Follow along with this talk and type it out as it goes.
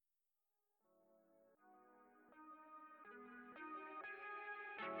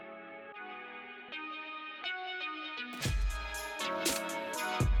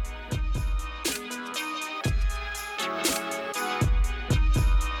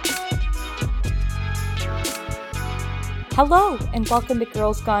Hello, and welcome to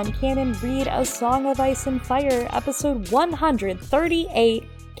Girls Gone Canon Read A Song of Ice and Fire, episode 138,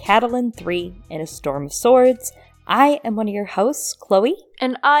 Catelyn 3 in a Storm of Swords. I am one of your hosts, Chloe.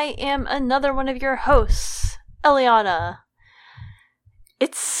 And I am another one of your hosts, Eliana.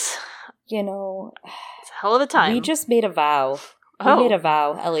 It's a hell of a time. We just made a vow. We made a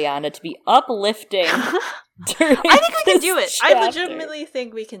vow, Eliana, to be uplifting during I think we can do it. chapter. I legitimately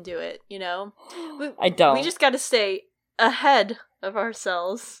think we can do it, I don't. We just gotta stay ahead of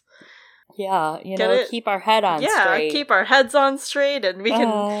ourselves. Yeah, keep our head on straight. Yeah, keep our heads on straight, and we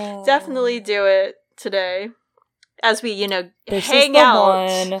can definitely do it today. As we, hang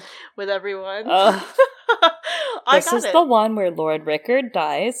out with everyone. This is the one where Lord Rickard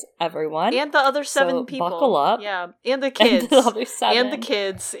dies, everyone. And the other 7 people. Buckle up. Yeah, and the kids. And the other 7. And the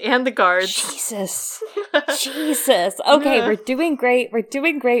kids. And the guards. Jesus. Okay, we're doing great.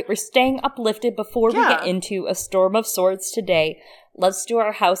 We're staying uplifted before we get into A Storm of Swords today. Let's do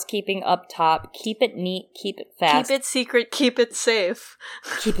our housekeeping up top. Keep it neat. Keep it fast. Keep it secret. Keep it safe.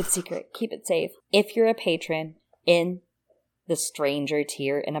 Keep it secret. Keep it safe. If you're a patron in the Stranger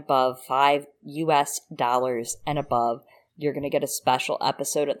tier and above, $5 and above, you're going to get a special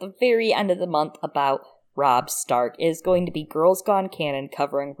episode at the very end of the month about Robb Stark. It is going to be Girls Gone Canon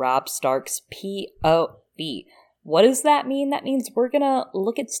covering Robb Stark's POV. What does that mean? That means we're going to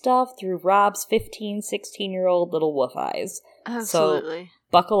look at stuff through Robb's 15, 16-year-old little wolf eyes. Absolutely. So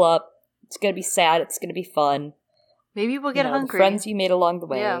buckle up. It's going to be sad. It's going to be fun. Maybe we'll get hungry. The friends you made along the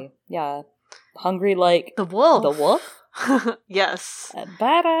way. Yeah. Hungry like the wolf. The wolf? Yes. I'm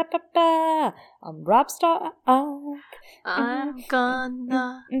Robb Stark. I'm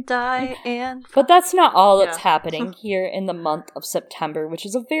gonna die and... But that's not all that's happening here in the month of September, which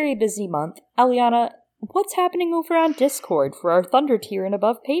is a very busy month. Eliana, what's happening over on Discord for our Thunder tier and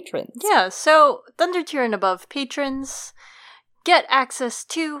above patrons? Yeah, so Thunder tier and above patrons get access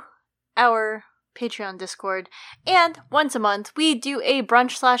to our Patreon Discord, and once a month we do a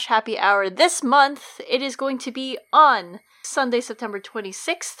brunch/happy hour. This month it is going to be on Sunday, September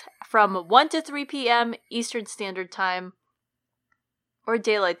 26th from 1 to 3 p.m. Eastern Standard Time or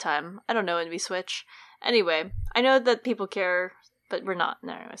Daylight Time. I don't know when we switch. Anyway, I know that people care, but we're not.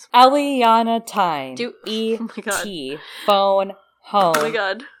 No, anyways. Eliana time. Oh my God. E.T. phone home. Oh my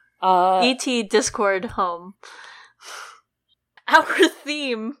God. E.T. Discord home.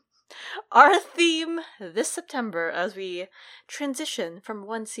 Our theme this September, as we transition from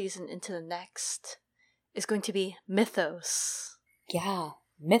one season into the next, is going to be mythos. Yeah,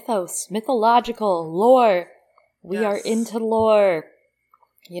 mythos, mythological, lore. We are into lore.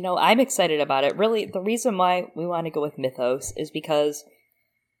 I'm excited about it. Really, the reason why we want to go with mythos is because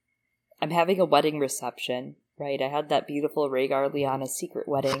I'm having a wedding reception. Right, I had that beautiful Rhaegar Lyanna secret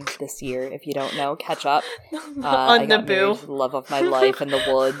wedding this year. If you don't know, catch up. On I got married Naboo. to the love of my life in the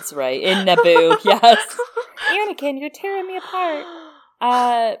woods, right? In Naboo, yes. Anakin, you're tearing me apart.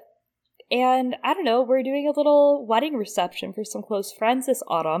 And I don't know, we're doing a little wedding reception for some close friends this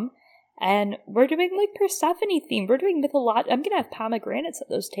autumn. And we're doing like Persephone theme. We're doing I'm gonna have pomegranates at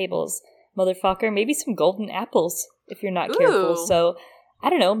those tables, motherfucker. Maybe some golden apples if you're not careful. So I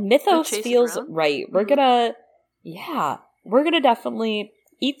don't know, mythos feels right. We're gonna definitely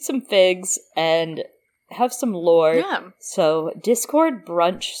eat some figs and have some lore. Yeah. So Discord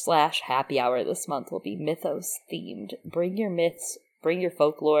brunch/happy hour this month will be mythos themed. Bring your myths, bring your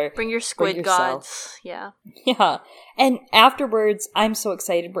folklore. Bring your squid gods. Yeah. Yeah. And afterwards, I'm so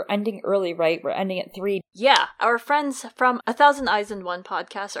excited. We're ending early, right? We're ending at 3. Yeah. Our friends from A Thousand Eyes in One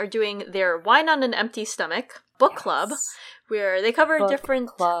podcast are doing their Wine on an Empty Stomach book club, where they cover different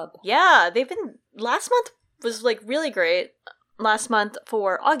club. Yeah, last month was like really great. Last month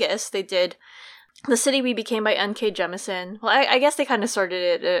for August, they did The City We Became by N.K. Jemisin. Well, I guess they kind of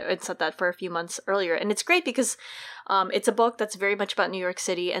started it and said that for a few months earlier. And it's great because it's a book that's very much about New York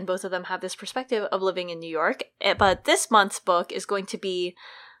City, and both of them have this perspective of living in New York. But this month's book is going to be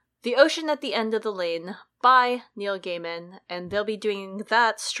The Ocean at the End of the Lane by Neil Gaiman, and they'll be doing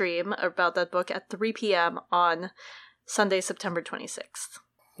that stream about that book at 3 p.m. on Sunday, September 26th.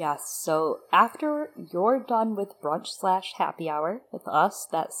 Yes, so after you're done with brunch/happy hour with us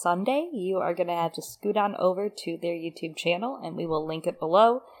that Sunday, you are going to have to scoot on over to their YouTube channel, and we will link it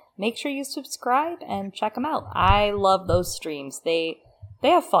below. Make sure you subscribe and check them out. I love those streams. They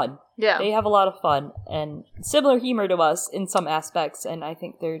have fun. Yeah. They have a lot of fun and similar humor to us in some aspects, and I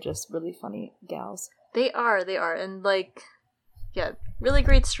think they're just really funny gals. They are, and really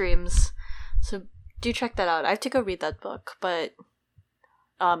great streams. So do check that out. I have to go read that book, but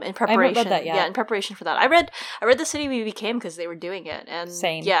in preparation. I haven't read that yet. Yeah, in preparation for that. I read The City We Became because they were doing it, and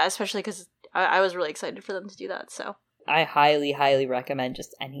same. Yeah, especially because I was really excited for them to do that. So I highly, highly recommend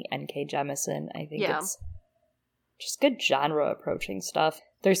just any N.K. Jemisin. I think it's just good genre approaching stuff.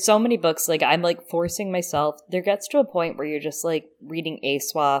 There's so many books, like, I'm, like, forcing myself. There gets to a point where you're just, like, reading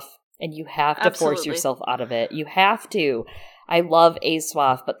Aswaf, and you have to force yourself out of it. You have to. I love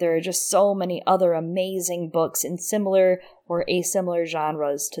Aswaf, but there are just so many other amazing books in similar or asimilar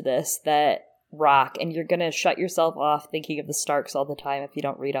genres to this that rock, and you're gonna shut yourself off thinking of the Starks all the time if you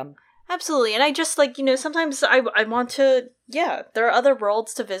don't read them. Absolutely. And I just, like, you know, sometimes I want to, there are other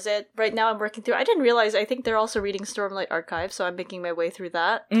worlds to visit. Right now I'm working through, I didn't realize, I think they're also reading Stormlight Archive, so I'm making my way through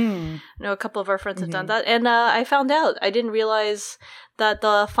that. I know a couple of our friends have done that. And I found out, I didn't realize that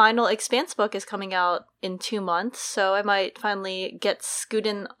the final Expanse book is coming out in 2 months, so I might finally get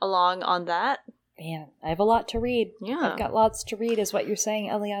scooting along on that. Man, I have a lot to read. Yeah. I've got lots to read, is what you're saying,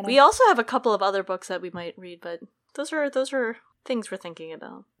 Eliana. We also have a couple of other books that we might read, but those are things we're thinking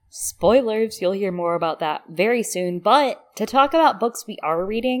about. Spoilers, you'll hear more about that very soon, but to talk about books we are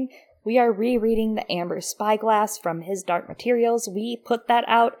reading, we are rereading The Amber Spyglass from His Dark Materials. We put that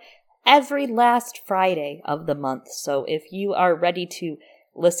out every last Friday of the month, so if you are ready to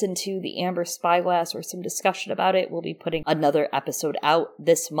listen to The Amber Spyglass or some discussion about it, we'll be putting another episode out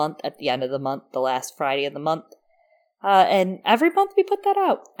this month at the end of the month, the last Friday of the month. And every month we put that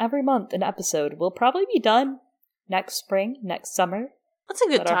out. Every month an episode. We'll probably be done next spring, next summer. That's a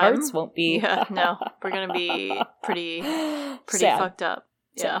good but time. Our hearts won't be. Yeah, no. We're going to be pretty sad. Fucked up.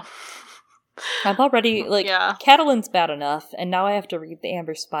 Yeah. I'm already, like, Catalan's bad enough, and now I have to read The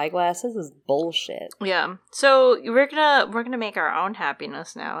Amber Spyglass. This is bullshit. Yeah. So we're gonna make our own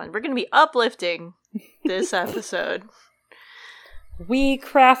happiness now, and we're gonna be uplifting this episode. We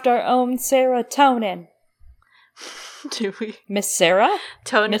craft our own serotonin. Do we? Miss Sarah?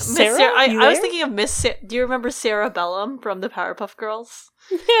 Miss Sarah? I was thinking of Miss Sarah. Do you remember Sarah Bellum from the Powerpuff Girls?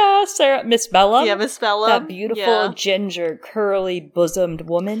 Yeah, Miss Bellum. Yeah, Miss Bellum. That beautiful, ginger, curly-bosomed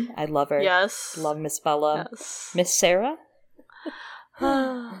woman. I love her. Yes. Love Miss Bellum. Yes. Miss Sarah?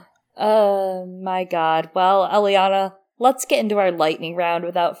 Oh, my God. Well, Eliana, let's get into our lightning round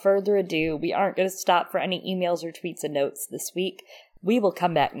without further ado. We aren't going to stop for any emails or tweets and notes this week. We will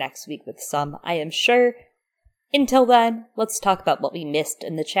come back next week with some, I am sure. Until then, let's talk about what we missed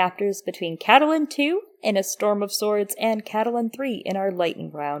in the chapters between Catelyn 2 in A Storm of Swords and Catelyn 3 in our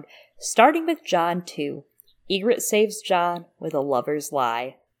lightning round, starting with Jon 2. Ygritte saves Jon with a lover's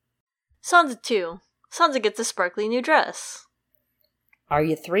lie. Sansa 2. Sansa gets a sparkly new dress.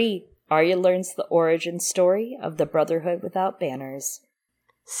 Arya 3. Arya learns the origin story of the Brotherhood Without Banners.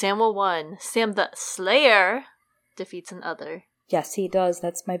 Samwell 1. Sam the Slayer defeats an other. Yes, he does.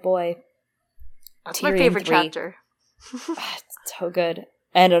 That's my boy. That's Tyrion my favorite 3. chapter. It's so good.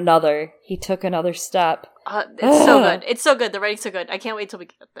 And another. He took another step. It's so good. It's so good. The writing's so good. I can't wait till we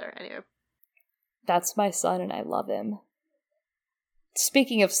get there. Anyway. That's my son and I love him.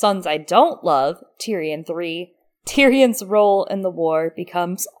 Speaking of sons I don't love, Tyrion 3. Tyrion's role in the war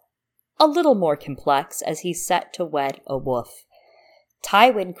becomes a little more complex as he's set to wed a wolf.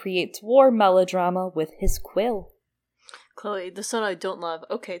 Tywin creates war melodrama with his quill. Chloe, the son I don't love.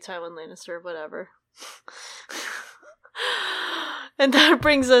 Okay, Tywin Lannister, whatever. And that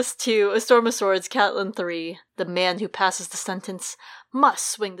brings us to A Storm of Swords, Catelyn 3. The man who passes the sentence must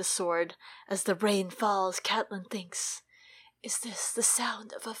swing the sword. As the rain falls, Catelyn thinks, is this the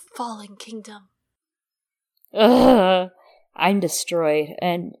sound of a falling kingdom? Ugh, I'm destroyed,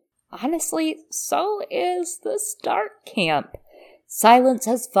 and honestly, so is the Stark camp. Silence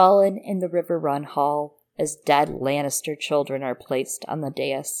has fallen in the River Run Hall as dead Lannister children are placed on the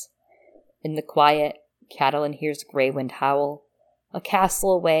dais. In the quiet, Catelyn hears Greywind howl. A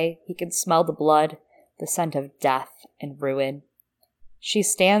castle away, he can smell the blood, the scent of death and ruin. She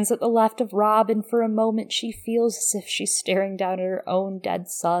stands at the left of Robb, and for a moment she feels as if she's staring down at her own dead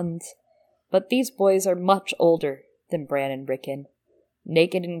sons. But these boys are much older than Bran and Rickon.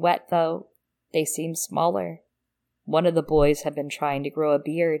 Naked and wet, though, they seem smaller. One of the boys had been trying to grow a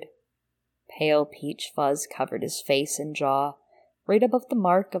beard. Pale peach fuzz covered his face and jaw, right above the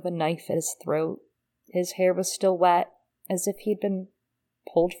mark of a knife at his throat. His hair was still wet, as if he'd been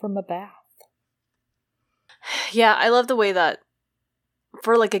pulled from a bath. Yeah, I love the way that,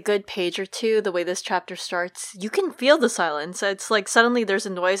 for like a good page or two, the way this chapter starts, you can feel the silence. It's like suddenly there's a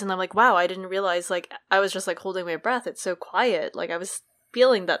noise and I'm like, wow, I didn't realize, like, I was just like holding my breath. It's so quiet. Like, I was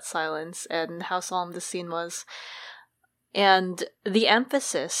feeling that silence and how solemn the scene was. And the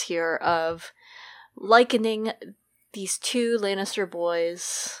emphasis here of likening these two Lannister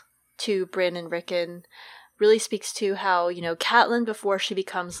boys to Bran and Rickon really speaks to how, Catelyn, before she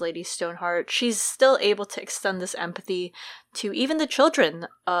becomes Lady Stoneheart, she's still able to extend this empathy to even the children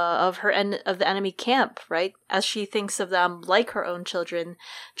of the enemy camp, right? As she thinks of them like her own children,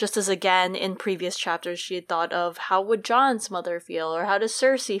 just as again in previous chapters she had thought of how would Jon's mother feel, or how does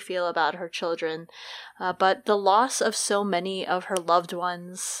Cersei feel about her children. But the loss of so many of her loved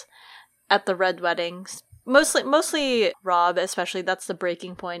ones at the Red Weddings, mostly Robb, especially, that's the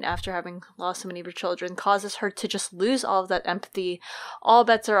breaking point after having lost so many of her children, causes her to just lose all of that empathy. All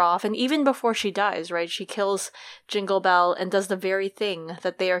bets are off, and even before she dies, right, she kills Jingle Bell and does the very thing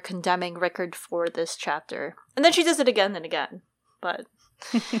that they are condemning Rickard for this chapter. And then she does it again and again, but...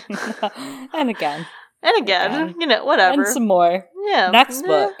 and again. And again, whatever. And some more. Yeah. Next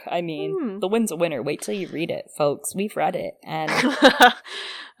book, The Wind's a Winner. Wait till you read it, folks. We've read it, and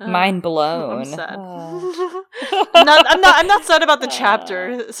mind blown. I'm sad. I'm not sad about the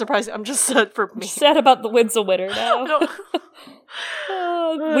chapter. Surprising. I'm just sad for me. Sad about The Wind's a Winner now.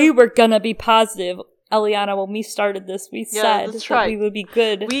 We were gonna be positive, Eliana. When we started this, we said that we would be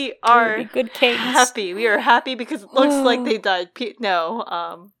good. We are good kings. Happy. We are happy because it looks like they died.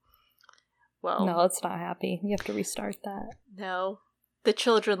 Well, no, it's not happy. You have to restart that. No. The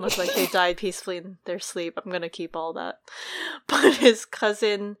children look like they died peacefully in their sleep. I'm going to keep all that. But his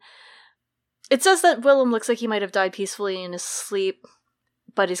cousin... It says that Willem looks like he might have died peacefully in his sleep,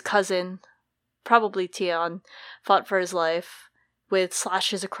 but his cousin, probably Tion, fought for his life, with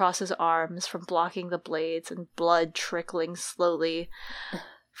slashes across his arms from blocking the blades and blood trickling slowly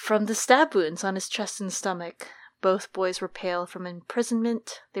from the stab wounds on his chest and stomach. Both boys were pale from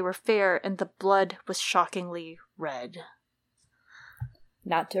imprisonment. They were fair, and the blood was shockingly red.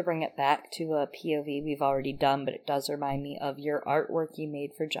 Not to bring it back to a POV we've already done, but it does remind me of your artwork you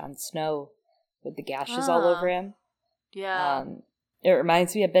made for Jon Snow with the gashes all over him. Yeah. It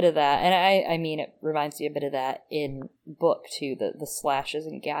reminds me a bit of that, and it reminds me a bit of that in book too, the slashes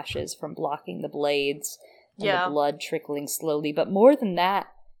and gashes from blocking the blades and the blood trickling slowly. But more than that,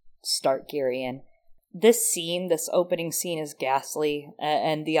 Targaryen. This opening scene is ghastly,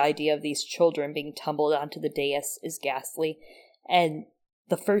 and the idea of these children being tumbled onto the dais is ghastly. And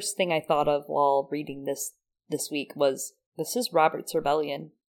the first thing I thought of while reading this week was, this is Robert's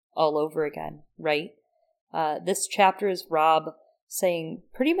Rebellion all over again, right? This chapter is Robb saying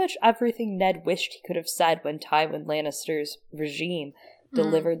pretty much everything Ned wished he could have said when Tywin Lannister's regime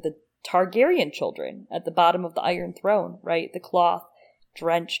delivered the Targaryen children at the bottom of the Iron Throne, right? The cloth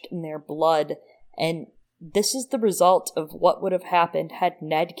drenched in their blood. And this is the result of what would have happened had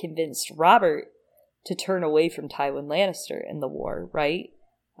Ned convinced Robert to turn away from Tywin Lannister in the war, right?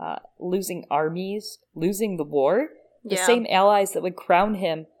 Losing armies, losing the war. The same allies that would crown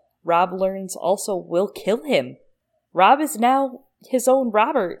him, Robb learns also will kill him. Robb is now his own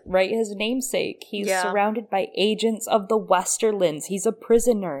Robert, right? His namesake. He's surrounded by agents of the Westerlands. He's a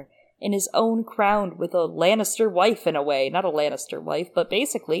prisoner in his own crown with a Lannister wife in a way. Not a Lannister wife, but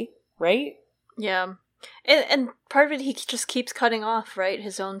basically, right? Yeah. And part of it, he just keeps cutting off, right?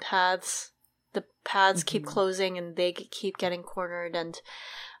 His own paths. The paths keep closing and they keep getting cornered.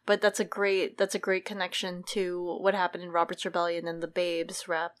 But that's a great connection to what happened in Robert's Rebellion and the babes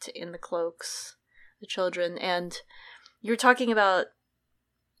wrapped in the cloaks, the children. And you're talking about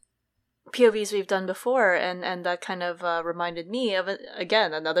POVs we've done before, and that kind of reminded me of,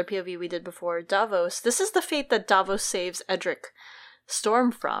 again, another POV we did before, Davos. This is the fate that Davos saves Edric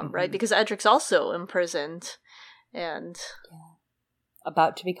Storm from, right? Because Edric's also imprisoned, and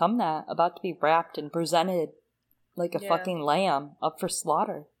about to become that, about to be wrapped and presented like a fucking lamb up for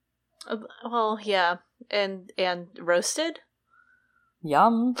slaughter. Well, yeah, and roasted.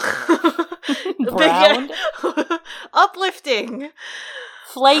 Yum. Browned. Uplifting.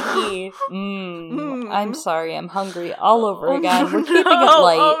 Flaky. I'm sorry, I'm hungry all over again. We're keeping it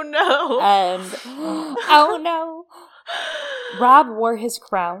light. Oh no. And oh no. Robb wore his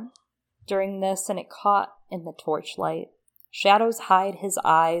crown during this, and it caught in the torchlight. Shadows hide his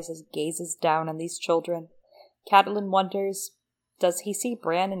eyes as he gazes down on these children. Catelyn wonders, does he see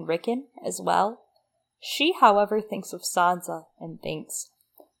Bran and Rickon as well? She, however, thinks of Sansa and thinks,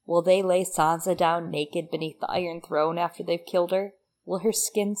 will they lay Sansa down naked beneath the Iron Throne after they've killed her? Will her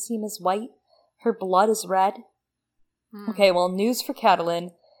skin seem as white? Her blood as red? Okay, well, news for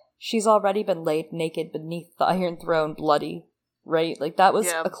Catelyn. She's already been laid naked beneath the Iron Throne, bloody. Right? Like, that was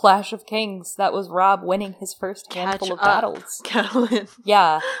a Clash of Kings. That was Robb winning his first handful of battles. Catelyn.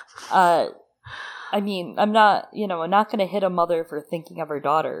 Yeah. I mean, I'm not going to hit a mother for thinking of her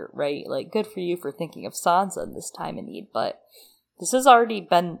daughter, right? Like, good for you for thinking of Sansa in this time of need, but this has already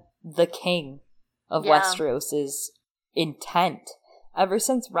been the king of Westeros' intent. Ever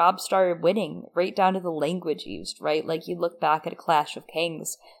since Robb started winning, right down to the language used, right? Like you look back at A Clash of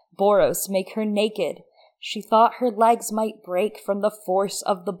Kings. Boros, make her naked. She thought her legs might break from the force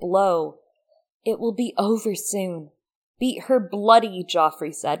of the blow. It will be over soon. Beat her bloody,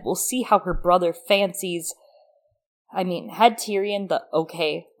 Joffrey said. We'll see how her brother fancies. I mean, had Tyrion, the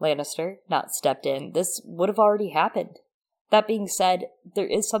okay Lannister, not stepped in, this would have already happened. That being said, there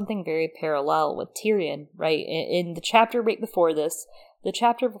is something very parallel with Tyrion, right? In the chapter right before this, the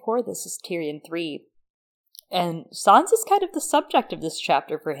chapter before this is Tyrion 3. And Sansa's kind of the subject of this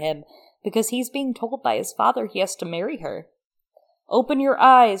chapter for him, because he's being told by his father he has to marry her. Open your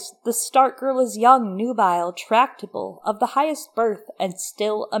eyes. The Stark girl is young, nubile, tractable, of the highest birth, and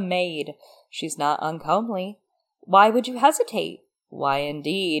still a maid. She's not uncomely. Why would you hesitate? Why,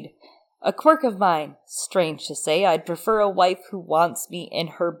 indeed. A quirk of mine. Strange to say, I'd prefer a wife who wants me in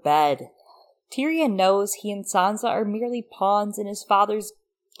her bed. Tyrion knows he and Sansa are merely pawns in his father's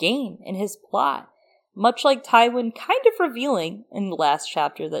game, in his plot. Much like Tywin kind of revealing in the last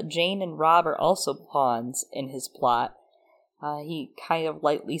chapter that Jane and Robb are also pawns in his plot. He kind of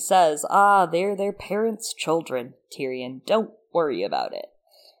lightly says, they're their parents' children, Tyrion. Don't worry about it.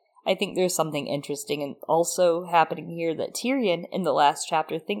 I think there's something interesting and also happening here that Tyrion, in the last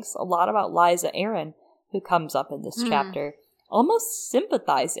chapter, thinks a lot about Lysa Arryn, who comes up in this chapter, almost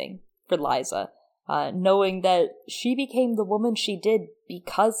sympathizing for Lysa, knowing that she became the woman she did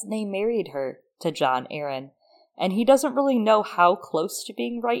because they married her to Jon Arryn. And he doesn't really know how close to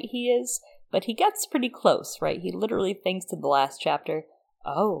being right he is, but he gets pretty close, right? He literally thinks in the last chapter,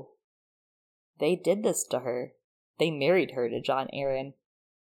 oh, they did this to her. They married her to Jon Arryn.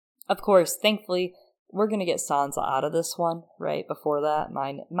 Of course, thankfully, we're going to get Sansa out of this one, right? Before that,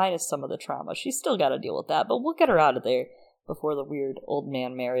 minus some of the trauma. She's still got to deal with that, but we'll get her out of there before the weird old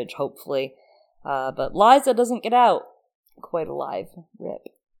man marriage, hopefully. But Lysa doesn't get out. Quite alive. Rip.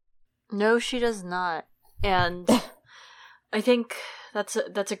 No, she does not. And I think that's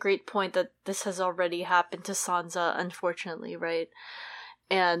a great point that this has already happened to Sansa, unfortunately, right?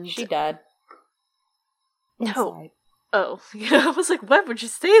 And she died. No. Inside. Oh, I was like, why would you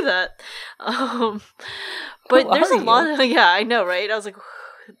say that? But there's a lot of, I know, right? I was like,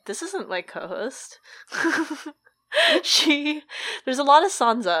 this isn't my co-host. There's a lot of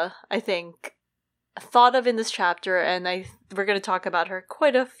Sansa, I think, thought of in this chapter, and we're going to talk about her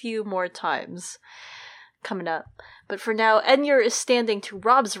quite a few more times coming up. But for now, Edmure is standing to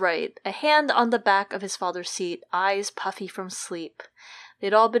Robb's right, a hand on the back of his father's seat, eyes puffy from sleep.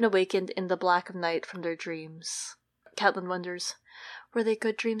 They'd all been awakened in the black of night from their dreams. Catelyn wonders, were they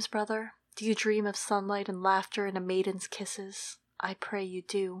good dreams, brother? Do you dream of sunlight and laughter and a maiden's kisses? I pray you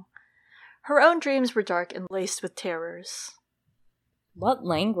do. Her own dreams were dark and laced with terrors. What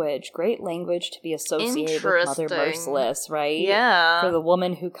language? Great language to be associated with Mother Merciless, right? Yeah. For the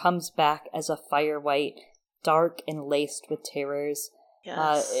woman who comes back as a fire white, dark and laced with terrors.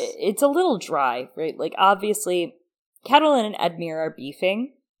 Yes. It's a little dry, right? Like, obviously, Catelyn and Edmure are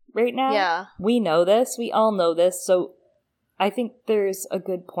beefing right now. Yeah. We know this. We all know this. So I think there's a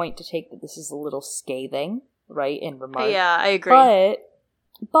good point to take that this is a little scathing, right, in remark. Yeah, I agree.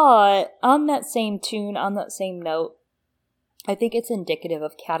 But on that same tune, on that same note, I think it's indicative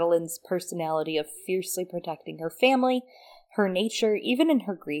of Catelyn's personality of fiercely protecting her family, her nature, even in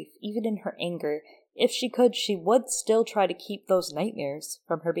her grief, even in her anger. If she could, she would still try to keep those nightmares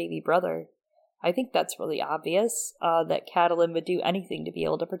from her baby brother. I think that's really obvious, that Catelyn would do anything to be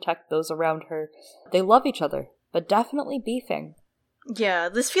able to protect those around her. They love each other, but definitely beefing. Yeah,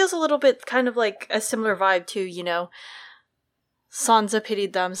 this feels a little bit kind of like a similar vibe to, Sansa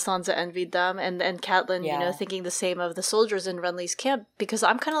pitied them, Sansa envied them, and Catelyn, thinking the same of the soldiers in Renly's camp, because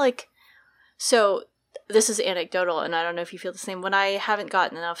I'm kind of like, so this is anecdotal, and I don't know if you feel the same. When I haven't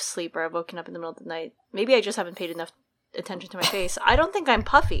gotten enough sleep or I've woken up in the middle of the night, maybe I just haven't paid enough attention to my face. I don't think I'm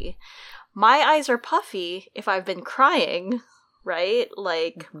puffy. My eyes are puffy if I've been crying, right?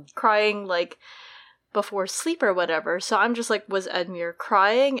 Like, crying, like, before sleep or whatever. So I'm just like, was Edmure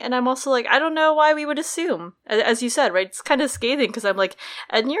crying? And I'm also like, I don't know why we would assume. As you said, right? It's kind of scathing, because I'm like,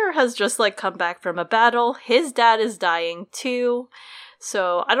 Edmure has just, like, come back from a battle. His dad is dying, too.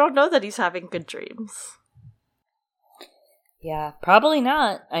 So I don't know that he's having good dreams. Yeah, probably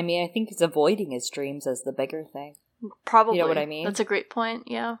not. I mean, I think he's avoiding his dreams as the bigger thing. Probably. You know what I mean? That's a great point,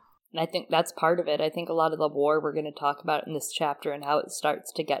 yeah. And I think that's part of it. I think a lot of the war we're going to talk about in this chapter and how it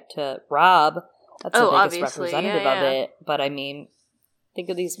starts to get to Robb. That's the biggest representative of it. But I mean, think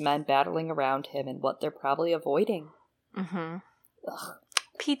of these men battling around him and what they're probably avoiding. Mm-hmm.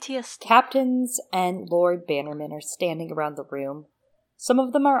 PTSD. Captains and Lord Bannerman are standing around the room. Some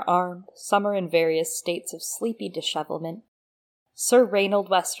of them are armed, some are in various states of sleepy dishevelment. Sir Reynold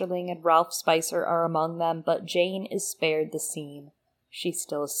Westerling and Ralph Spicer are among them, but Jane is spared the scene. She's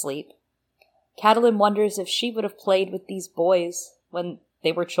still asleep. Catelyn wonders if she would have played with these boys when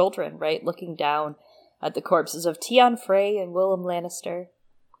they were children, right? Looking down at the corpses of Tion Frey and Willem Lannister.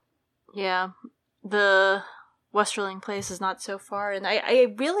 Yeah, the Westerling place is not so far, and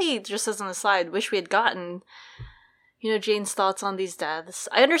I really, just as an aside, wish we had gotten, Jane's thoughts on these deaths.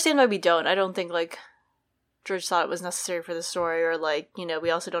 I understand why we don't. I don't think, George thought it was necessary for the story, or, we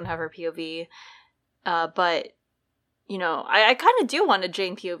also don't have her POV, but, I kind of do want a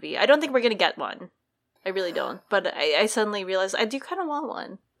Jane POV. I don't think we're gonna get one. I really don't, but I suddenly realized I do kind of want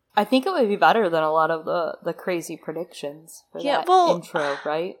one. I think it would be better than a lot of the crazy predictions for that intro,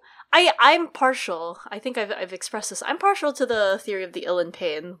 right? I'm partial. I think I've expressed this. I'm partial to the theory of the Ilyn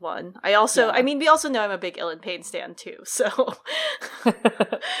Payne one. We also know I'm a big Ilyn Payne stan too, so.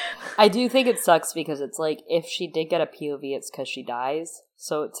 I do think it sucks because it's if she did get a POV, it's because she dies,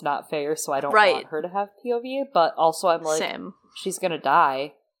 so it's not fair, so I don't want her to have POV, but also I'm Same. She's gonna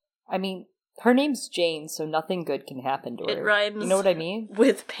die. I mean, her name's Jane, so nothing good can happen to her. It rhymes. You know what I mean?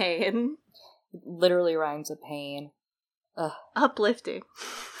 With pain. It literally rhymes with pain. Ugh. Uplifting.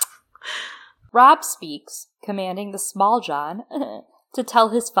 Robb speaks, commanding the Small John to tell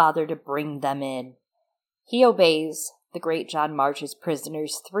his father to bring them in. He obeys. The Great John marches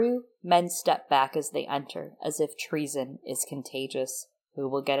prisoners through. Men step back as they enter, as if treason is contagious. Who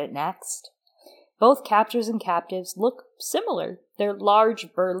will get it next? Both captors and captives look similar. They're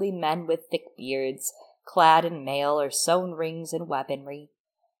large, burly men with thick beards, clad in mail or sewn rings and weaponry.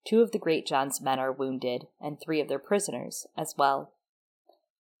 2 of the Great John's men are wounded, and 3 of their prisoners as well.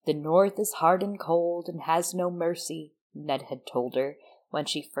 The North is hard and cold and has no mercy, Ned had told her when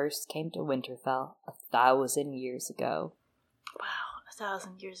she first came to Winterfell 1,000 years ago. Wow,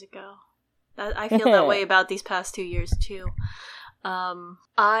 1,000 years ago. I feel that way about these past 2 years too.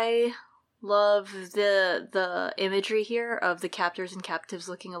 I love the imagery here of the captors and captives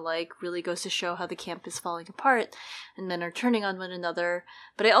looking alike. Really goes to show how the camp is falling apart and men are turning on one another.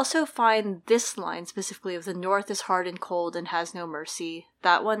 But I also find this line specifically of the North is hard and cold and has no mercy,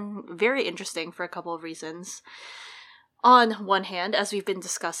 that one very interesting for a couple of reasons. On one hand, as we've been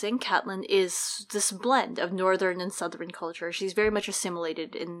discussing, Catelyn is this blend of northern and southern culture. She's very much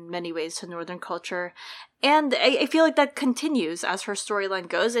assimilated in many ways to northern culture. And I feel like that continues as her storyline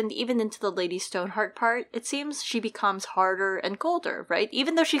goes, and even into the Lady Stoneheart part, it seems she becomes harder and colder, right?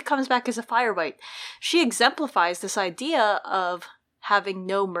 Even though she comes back as a Firewhite, she exemplifies this idea of having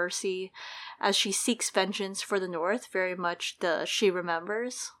no mercy as she seeks vengeance for the North, very much she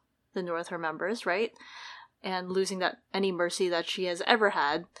remembers, the North remembers, right? And losing that any mercy that she has ever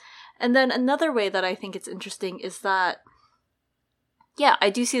had. And then another way that I think it's interesting is that, yeah,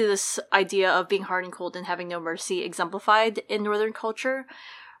 I do see this idea of being hard and cold and having no mercy exemplified in Northern culture,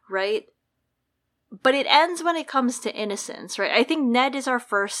 right? But it ends when it comes to innocence, right? I think Ned is our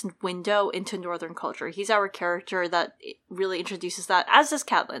first window into Northern culture. He's our character that really introduces that, as does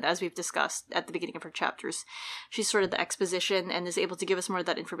Catelyn, as we've discussed at the beginning of her chapters. She's sort of the exposition and is able to give us more of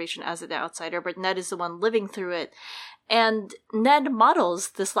that information as an outsider, but Ned is the one living through it. And Ned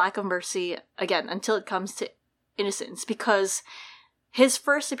models this lack of mercy, again, until it comes to innocence, because his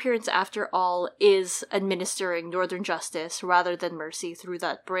first appearance, after all, is administering Northern justice rather than mercy through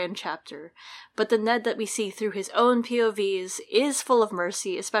that Bran chapter. But the Ned that we see through his own POVs is full of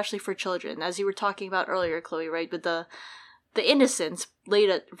mercy, especially for children, as you were talking about earlier, Chloe, right? With the innocence laid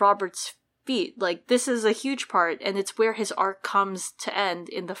at Robert's feet. This is a huge part, and it's where his arc comes to end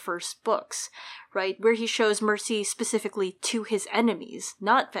in the first books, right? Where he shows mercy specifically to his enemies,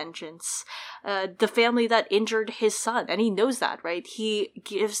 not vengeance. The family that injured his son, and he knows that, right? He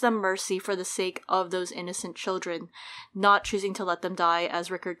gives them mercy for the sake of those innocent children, not choosing to let them die, as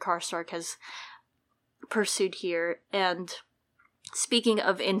Rickard Karstark has pursued here. And speaking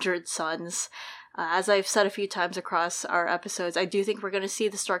of injured sons, as I've said a few times across our episodes, I do think we're going to see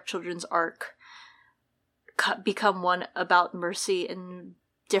the Stark children's arc become one about mercy in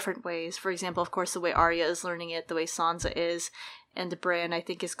different ways. For example, of course, the way Arya is learning it, the way Sansa is, and Bran, I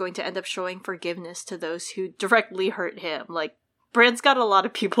think, is going to end up showing forgiveness to those who directly hurt him. Bran's got a lot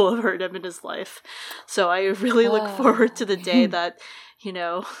of people who have hurt him in his life. So I really look forward to the day that,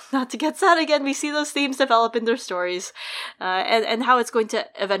 not to get sad again, we see those themes develop in their stories, and how it's going to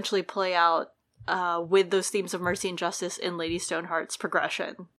eventually play out with those themes of mercy and justice in Lady Stoneheart's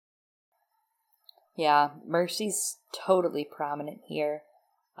progression. Yeah, mercy's totally prominent here.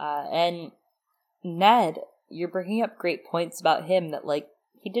 And Ned, you're bringing up great points about him that,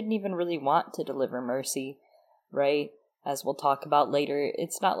 he didn't even really want to deliver mercy, right? As we'll talk about later,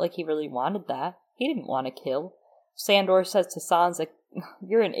 it's not like he really wanted that. He didn't want to kill. Sandor says to Sansa,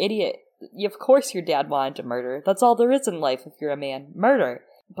 "You're an idiot. Of course your dad wanted to murder. That's all there is in life if you're a man. Murder."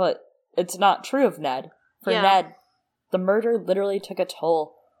 But it's not true of Ned. For Ned, the murder literally took a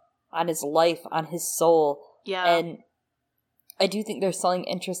toll on his life, on his soul. Yeah. And I do think there's something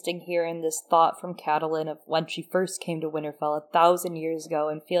interesting here in this thought from Catelyn of when she first came to Winterfell 1,000 years ago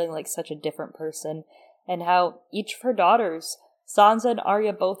and feeling like such a different person, and how each of her daughters, Sansa and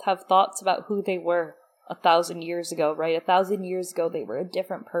Arya, both have thoughts about who they were 1,000 years ago, right? 1,000 years ago, they were a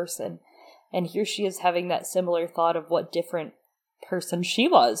different person. And here she is having that similar thought of what different person she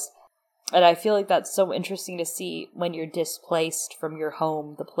was. And I feel like that's so interesting to see when you're displaced from your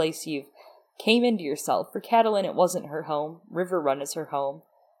home, the place you've came into yourself. For Catelyn, it wasn't her home. Riverrun is her home.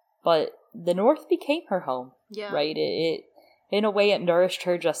 But the North became her home, right? It in a way, it nourished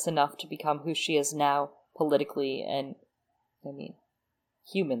her just enough to become who she is now, politically and, I mean,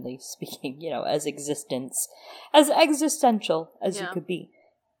 humanly speaking, as existential as you could be.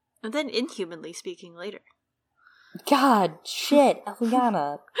 And then inhumanly speaking later. God, shit,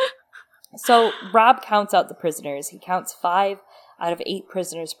 Eliana. So, Robb counts out the prisoners. He counts 5 out of 8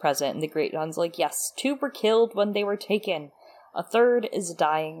 prisoners present, and the Great Dawn's like, yes, 2 were killed when they were taken. A 3rd is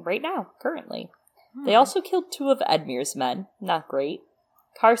dying right now, currently. They also killed 2 of Edmure's men. Not great.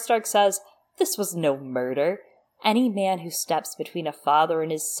 Karstark says, this was no murder. Any man who steps between a father and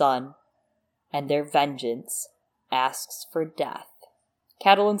his son and their vengeance asks for death.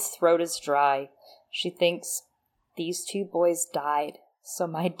 Catelyn's throat is dry. She thinks, these 2 boys died so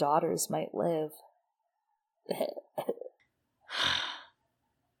my daughters might live.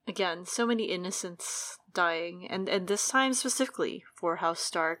 Again, so many innocents dying, and this time specifically for House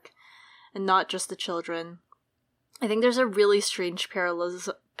Stark, and not just the children. I think there's a really strange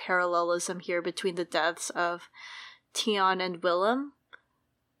parallelism here between the deaths of Tion and Willem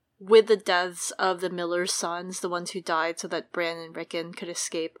with the deaths of the Miller's sons, the ones who died so that Bran and Rickon could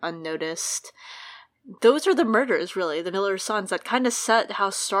escape unnoticed. Those are the murders, really, the Miller's sons, that kind of set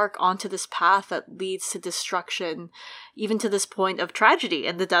House Stark onto this path that leads to destruction, even to this point of tragedy,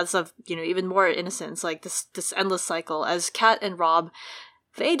 and the deaths of, even more innocents, like this endless cycle, as Cat and Robb,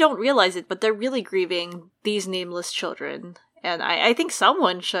 they don't realize it, but they're really grieving these nameless children. And I think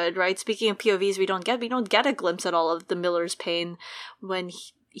someone should, right? Speaking of POVs, we don't get a glimpse at all of the Miller's pain when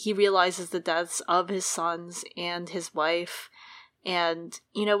he realizes the deaths of his sons and his wife. And,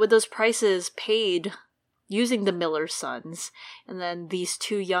 with those prices paid using the Miller's sons, and then these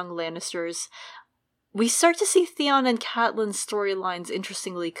 2 young Lannisters, we start to see Theon and Catelyn's storylines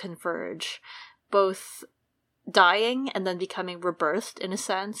interestingly converge. Both dying and then becoming rebirthed, in a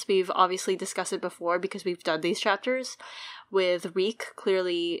sense. We've obviously discussed it before because we've done these chapters, with Reek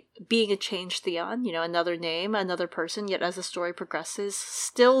clearly being a changed Theon, another name, another person, yet as the story progresses,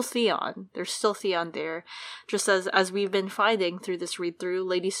 still Theon. There's still Theon there. Just as we've been finding through this read-through,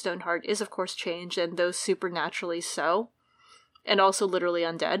 Lady Stoneheart is of course changed, and though supernaturally so, and also literally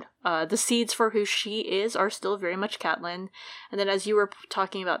undead. The seeds for who she is are still very much Catelyn. And then as you were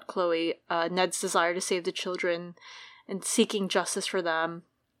talking about, Chloe, Ned's desire to save the children and seeking justice for them,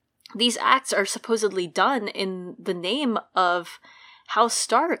 these acts are supposedly done in the name of House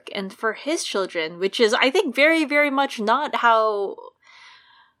Stark and for his children, which is, I think, very, very much not how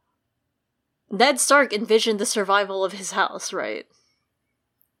Ned Stark envisioned the survival of his house, right?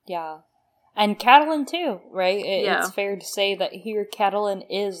 Yeah. And Catelyn too, right? It's fair to say that here Catelyn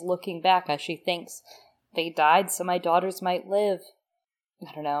is looking back as she thinks, they died so my daughters might live.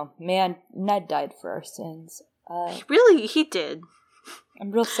 I don't know. Man, Ned died for our sins. Really, he did. I'm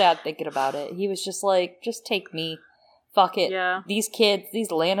real sad thinking about it. He was just like, just take me. Fuck it. Yeah. These kids, these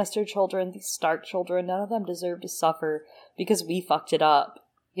Lannister children, these Stark children, none of them deserve to suffer because we fucked it up.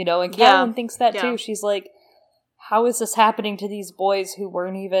 And Catelyn thinks that too. She's like, how is this happening to these boys who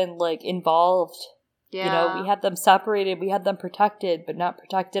weren't even, involved? Yeah. We had them separated, we had them protected, but not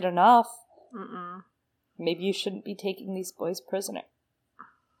protected enough. Mm-mm. Maybe you shouldn't be taking these boys prisoner.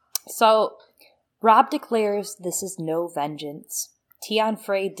 So, Robb declares this is no vengeance. Tion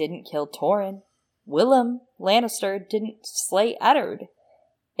Frey didn't kill Torrhen. Willem Lannister didn't slay Eddard.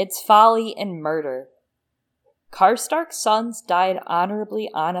 It's folly and murder. Karstark's sons died honorably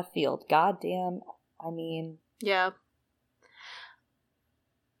on a field. Goddamn, Yeah.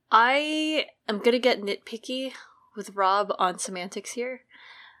 I am gonna get nitpicky with Robb on semantics here.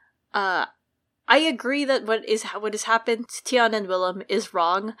 I agree that what has happened to Tion and Willem is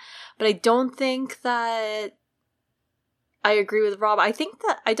wrong, but I don't think that I agree with Robb. I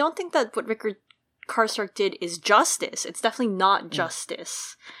don't think that what Rickard Karstark did is justice. It's definitely not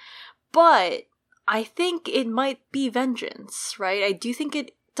justice. But I think it might be vengeance, right? I do think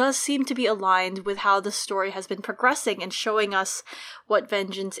it does seem to be aligned with how the story has been progressing and showing us what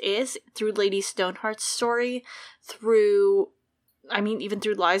vengeance is through Lady Stoneheart's story, even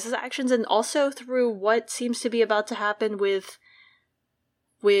through Liza's actions, and also through what seems to be about to happen with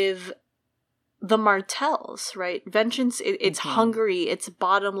the Martells, right? Vengeance, it's hungry, it's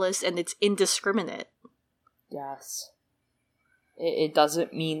bottomless, and it's indiscriminate. Yes. It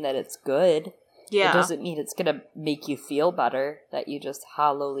doesn't mean that it's good. Yeah. It doesn't mean it's gonna make you feel better that you just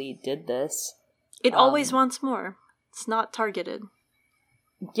hollowly did this. It always wants more. It's not targeted.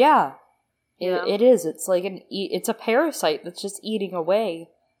 Yeah. It is. It's like it's a parasite that's just eating away.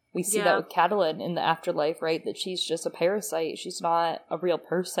 We see that with Catelyn in the afterlife, right? That she's just a parasite. She's not a real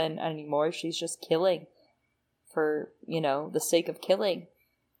person anymore. She's just killing for, the sake of killing.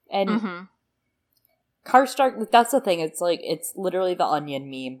 And Karstark, that's the thing. It's like, it's literally the Onion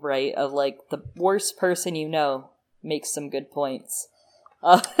meme, right? Of like, the worst person you know makes some good points.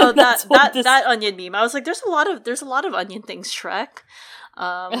 That Onion meme. I was like, there's a lot of Onion things, Shrek.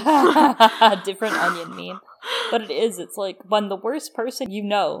 Different Onion meme. But it's like when the worst person you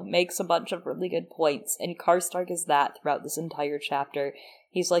know makes a bunch of really good points, and Karstark is that throughout this entire chapter.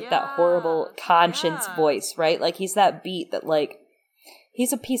 He's like that horrible conscience voice, right? Like he's that beat that like,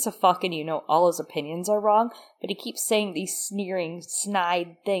 he's a piece of fuck and all his opinions are wrong, but he keeps saying these sneering,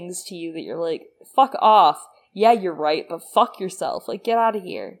 snide things to you that you're like, fuck off. Yeah, you're right, but fuck yourself. Like, get out of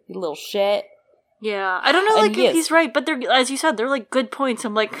here, you little shit. Yeah, I don't know, if he's right, but they're, as you said, they're like good points.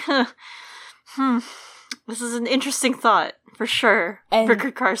 I'm like, this is an interesting thought, for sure, for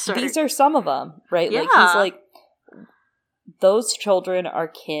Karstark. These are some of them, right? Yeah. Like, he's like, those children are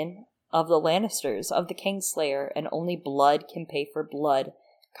kin of the Lannisters, of the Kingslayer, and only blood can pay for blood,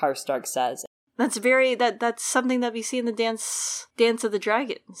 Karstark says. That's that's something that we see in the Dance of the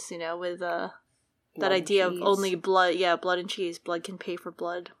Dragons, with that idea of only blood, blood and cheese, blood can pay for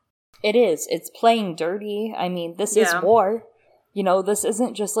blood. It is. It's playing dirty. I mean, this is war. This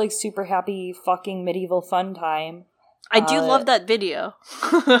isn't just like super happy fucking medieval fun time. I do love that video.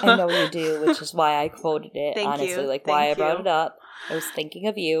 I know you do, which is why I quoted it. Thank honestly, you. like why I brought it up. I was thinking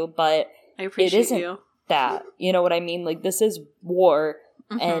of you, but I appreciate it isn't you. that. You know what I mean? Like, this is war,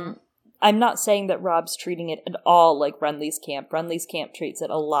 and I'm not saying that Rob's treating it at all like Renly's camp. Renly's camp treats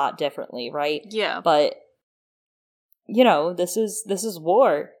it a lot differently, right? Yeah. But this is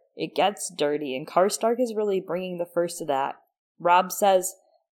war. It gets dirty, and Karstark is really bringing the first of that. Rob says,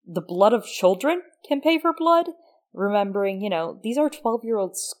 the blood of children can pay for blood? Remembering, these are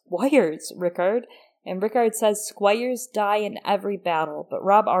 12-year-old squires, Rickard. And Rickard says squires die in every battle, but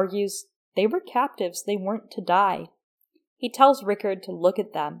Rob argues they were captives, they weren't to die. He tells Rickard to look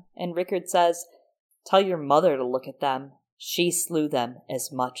at them, and Rickard says, tell your mother to look at them. She slew them as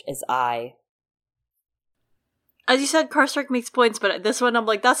much as I. As you said, Karstark makes points, but this one I'm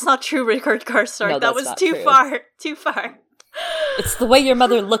like, that's not true, Rickard Karstark. No, that was too true. far. Too far. It's the way your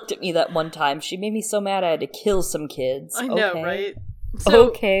mother looked at me that one time. She made me so mad I had to kill some kids. I know, okay. right?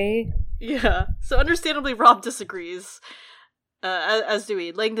 Okay. Yeah. So understandably, Rob disagrees, as do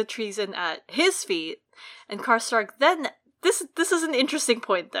we, laying the treason at his feet. And Karstark then, this is an interesting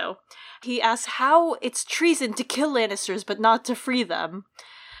point, though. He asks how it's treason to kill Lannisters, but not to free them.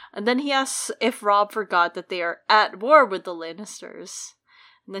 And then he asks if Rob forgot that they are at war with the Lannisters.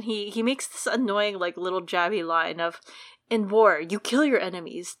 And then he makes this annoying, like, little jabby line of, in war, you kill your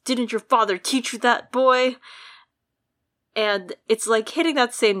enemies. Didn't your father teach you that, boy? And it's like hitting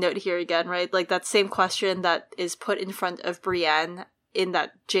that same note here again, right? Like that same question that is put in front of Brienne in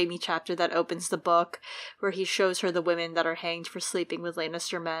that Jaime chapter that opens the book, where he shows her the women that are hanged for sleeping with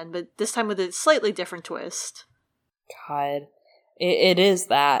Lannister men, but this time with a slightly different twist. God. It is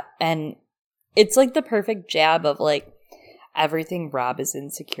that. And it's like the perfect jab of like everything Rob is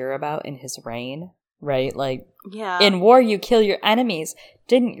insecure about in his reign, right? Like, yeah. In war, you kill your enemies.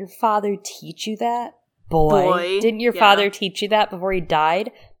 Didn't your father teach you that? Boy. Didn't your father teach you that before he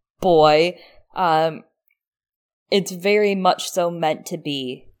died? Boy. It's very much so meant to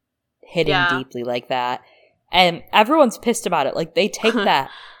be hitting deeply like that. And everyone's pissed about it. Like, they take that.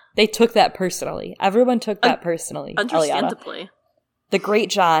 They took that personally. Everyone took that personally. Understandably. Eliana. The Great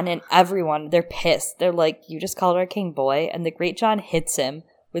John and everyone, they're pissed. They're like, you just called our king boy. And the Great John hits him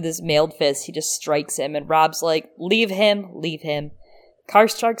with his mailed fist. He just strikes him. And Rob's like, leave him, leave him.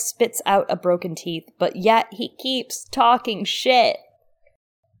 Karstark spits out a broken teeth, but yet he keeps talking shit.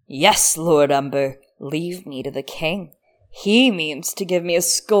 Yes, Lord Umber, leave me to the king. He means to give me a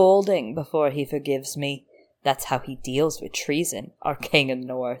scolding before he forgives me. That's how he deals with treason, our king in the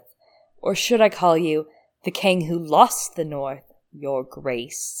north. Or should I call you the king who lost the north, your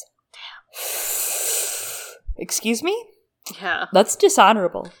grace? Excuse me? Yeah. That's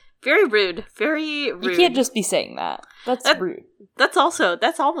dishonorable. Very rude. Very rude. You can't just be saying that. That's rude. That's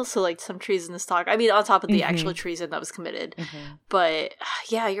almost like some treasonous talk. I mean, on top of the actual treason that was committed. But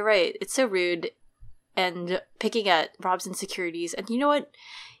yeah, you're right. It's so rude. And picking at Rob's insecurities. And you know what?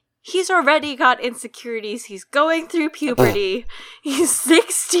 He's already got insecurities. He's going through puberty. He's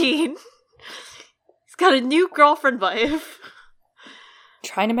 16. He's got a new girlfriend wife.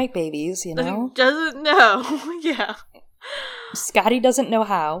 Trying to make babies, you know? He doesn't know. Yeah. Scotty doesn't know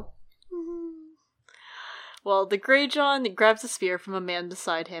how. Well, the Greyjohn grabs a spear from a man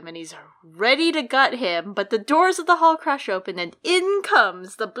beside him, and he's ready to gut him, but the doors of the hall crash open, and in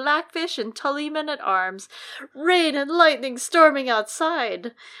comes the Blackfish and Tully men-at-arms, rain and lightning storming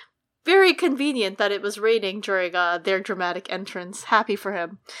outside. Very convenient that it was raining during their dramatic entrance. Happy for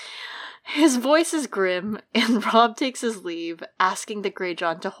him. His voice is grim, and Robb takes his leave, asking the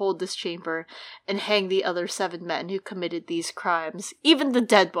Greyjohn to hold this chamber and hang the other 7 men who committed these crimes, even the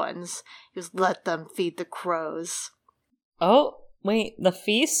dead ones. He was, let them feed the crows. Oh, wait, the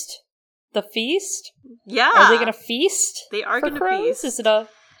feast? The feast? Yeah. Are they gonna feast? They are gonna feast? feast. Is it a...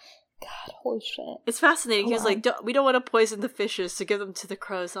 God, holy shit. It's fascinating. He was like, we don't want to poison the fishes to give them to the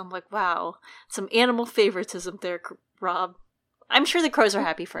crows. I'm like, wow. Some animal favoritism there, Robb. I'm sure the crows are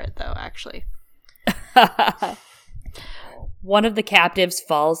happy for it, though, actually. One of the captives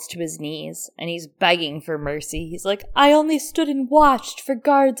falls to his knees, and he's begging for mercy. He's like, I only stood and watched for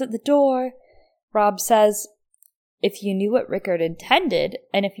guards at the door. Robb says, if you knew what Rickard intended,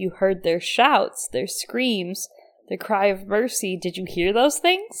 and if you heard their shouts, their screams, their cry of mercy, did you hear those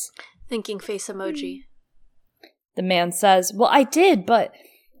things? Thinking face emoji. The man says, well, I did, but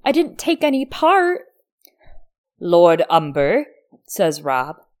I didn't take any part. Lord Umber, says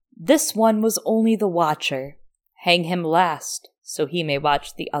Robb, this one was only the watcher. Hang him last, so he may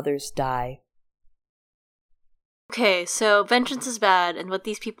watch the others die. Okay, so vengeance is bad, and what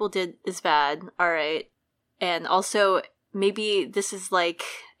these people did is bad. Alright. And also, maybe this is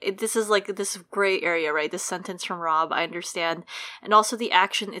this gray area, right? This sentence from Robb, I understand. And also the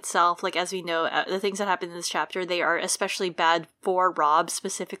action itself, like, as we know, the things that happen in this chapter, they are especially bad for Robb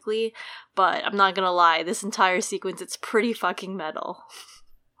specifically. But I'm not gonna lie, this entire sequence, it's pretty fucking metal.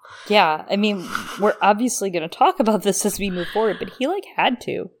 Yeah, I mean, we're obviously gonna talk about this as we move forward, but he, had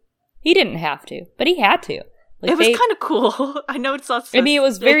to. He didn't have to, but he had to. It was kind of cool. I know it's not so... I mean, it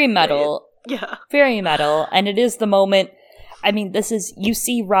was very metal. Yeah. Very metal, and it is the moment... I mean, this is... You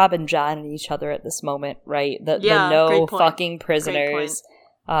see Robb and Jon and each other at this moment, right? The no fucking prisoners.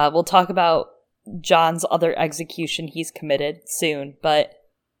 We'll talk about Jon's other execution he's committed soon, but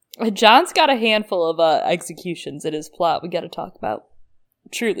Jon's got a handful of executions in his plot we gotta talk about.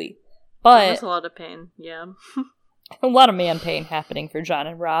 Truly. But... There's a lot of pain, yeah. A lot of man pain happening for Jon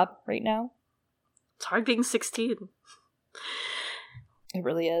and Robb right now. It's hard being 16. It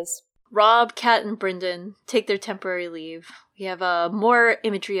really is. Robb, Cat, and Brynden take their temporary leave. We have more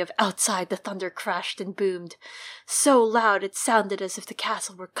imagery of outside the thunder crashed and boomed. So loud it sounded as if the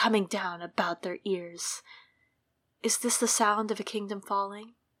castle were coming down about their ears. Is this the sound of a kingdom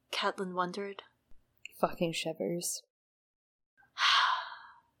falling? Catelyn wondered. Fucking shivers.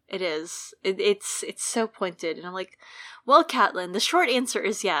 It is. It's so pointed. And I'm like, well, Catelyn, the short answer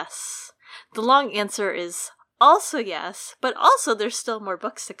is yes. The long answer is also yes, but also there's still more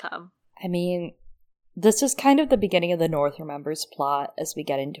books to come. I mean, this is kind of the beginning of the North Remembers plot as we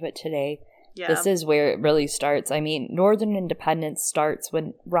get into it today. Yeah. This is where it really starts. I mean, Northern independence starts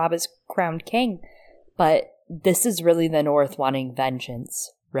when Robb is crowned king, but this is really the North wanting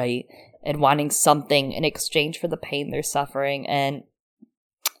vengeance, right? And wanting something in exchange for the pain they're suffering, and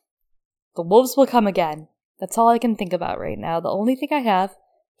the wolves will come again. That's all I can think about right now. The only thing I have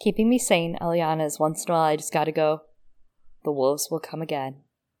keeping me sane, Eliana, is once in a while I just gotta go, the wolves will come again.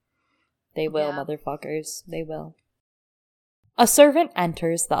 They will, motherfuckers. They will. A servant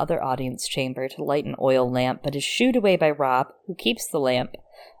enters the other audience chamber to light an oil lamp, but is shooed away by Robb, who keeps the lamp.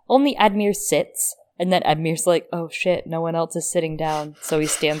 Only Edmure sits, and then Edmure's like, oh shit, no one else is sitting down. So he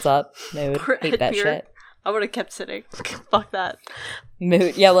stands up. Mood. Hate that shit. I would have kept sitting. Fuck that.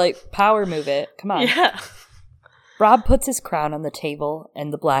 Mood. Yeah, power move it. Come on. Yeah. Robb puts his crown on the table,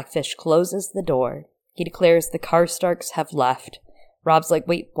 and the Blackfish closes the door. He declares the Karstarks have left. Robb's like,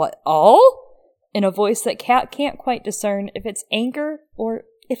 wait, what, all? In a voice that Cat can't quite discern if it's anger or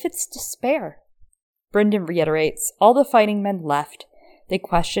if it's despair. Brynden reiterates, all the fighting men left. They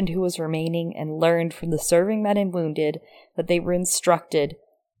questioned who was remaining and learned from the serving men and wounded that they were instructed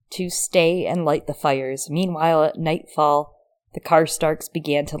to stay and light the fires. Meanwhile, at nightfall, the Karstarks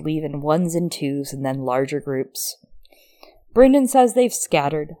began to leave in ones and twos and then larger groups. Brynden says they've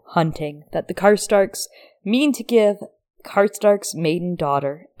scattered, hunting, that the Karstarks mean to give Karstark's maiden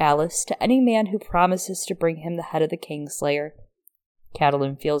daughter, Alice, to any man who promises to bring him the head of the Kingslayer.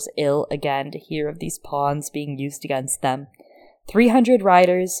 Catelyn feels ill again to hear of these pawns being used against them. 300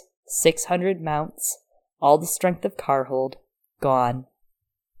 riders, 600 mounts, all the strength of Carhold, gone.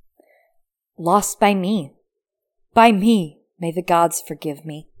 Lost by me. By me, may the gods forgive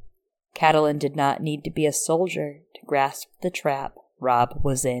me. Catelyn did not need to be a soldier to grasp the trap Robb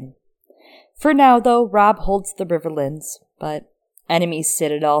was in. For now, though, Robb holds the Riverlands, but enemies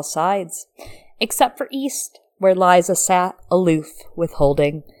sit at all sides, except for east, where Lysa sat aloof,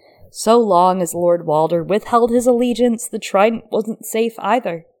 withholding. So long as Lord Walder withheld his allegiance, the Trident wasn't safe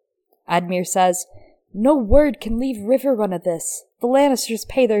either. Edmure says, "No word can leave Riverrun of this. The Lannisters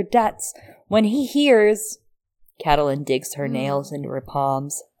pay their debts. When he hears..." Catelyn digs her nails into her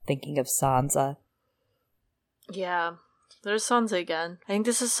palms, thinking of Sansa. Yeah, there's Sansa again. I think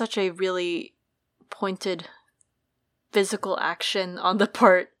this is such a really pointed physical action on the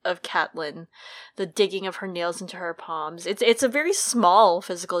part of Catelyn. The digging of her nails into her palms. It's a very small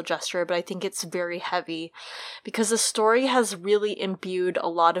physical gesture, but I think it's very heavy because the story has really imbued a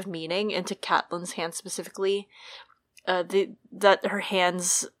lot of meaning into Catelyn's hands specifically. That her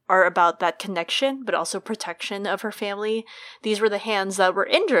hands are about that connection, but also protection of her family. These were the hands that were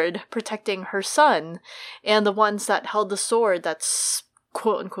injured protecting her son, and the ones that held the sword that's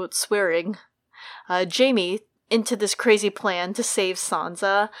quote-unquote swearing Jaime into this crazy plan to save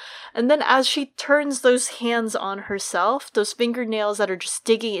Sansa. And then as she turns those hands on herself, those fingernails that are just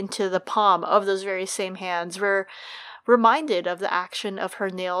digging into the palm of those very same hands, we're reminded of the action of her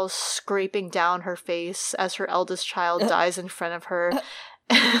nails scraping down her face as her eldest child dies in front of her.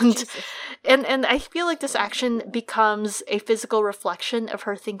 And I feel like this action becomes a physical reflection of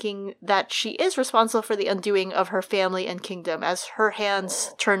her thinking that she is responsible for the undoing of her family and kingdom as her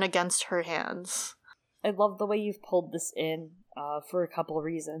hands turn against her hands. I love the way you've pulled this in for a couple of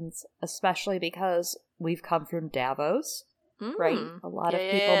reasons, especially because we've come from Davos, right? A lot of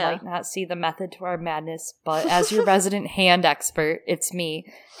people might not see the method to our madness, but as your resident hand expert, it's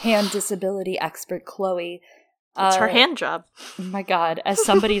me, hand disability expert Chloe. It's her hand job. Oh my god, as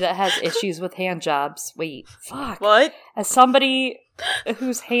somebody that has issues with hand jobs, wait, fuck. What? As somebody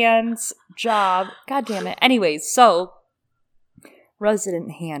whose hands job, god damn it. Anyways, so,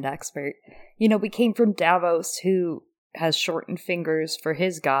 resident hand expert. You know, we came from Davos, who has shortened fingers for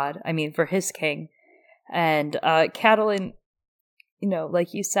his god, for his king. And Catelyn, you know,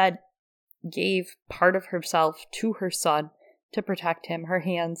 like you said, gave part of herself to her son to protect him, her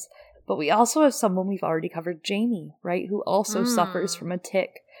hands. But we also have someone we've already covered, Jaime, right, who also suffers from a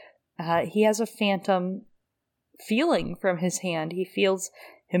tic. He has a phantom feeling from his hand. He feels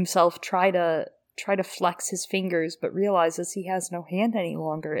himself try to flex his fingers, but realizes he has no hand any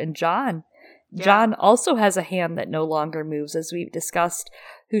longer. And Jon also has a hand that no longer moves, as we've discussed,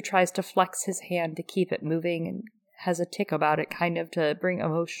 who tries to flex his hand to keep it moving and has a tic about it, kind of to bring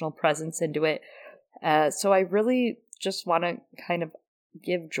emotional presence into it. So I really just want to kind of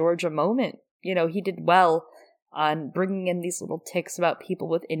give George a moment. You know, he did well on bringing in these little tics about people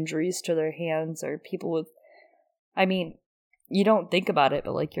with injuries to their hands or people with, you don't think about it,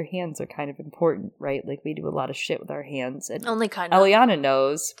 but like your hands are kind of important, right? Like we do a lot of shit with our hands. And only kind of. Eliana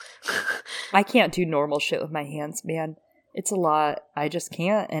knows. I can't do normal shit with my hands, man. It's a lot. I just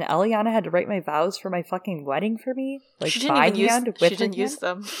can't. And Eliana had to write my vows for my fucking wedding for me. Like she by didn't hand. She didn't use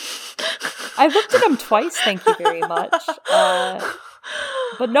them. I looked at them twice, thank you very much.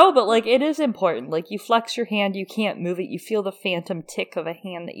 But like it is important. Like you flex your hand, you can't move it. You feel the phantom tick of a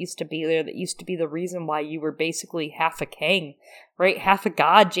hand that used to be there, that used to be the reason why you were basically half a king, right? Half a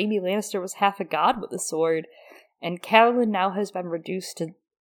god. Jaime Lannister was half a god with a sword. And Catelyn now has been reduced to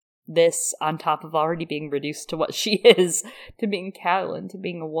this on top of already being reduced to what she is, to being Catelyn, to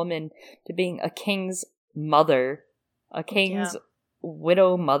being a woman, to being a king's mother, a king's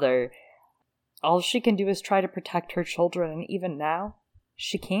widow mother. All she can do is try to protect her children, and even now,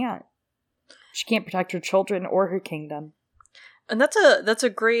 she can't. She can't protect her children or her kingdom. And that's a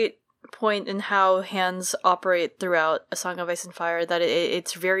great point in how hands operate throughout A Song of Ice and Fire, that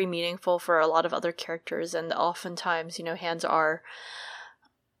it's very meaningful for a lot of other characters, and oftentimes, you know, hands are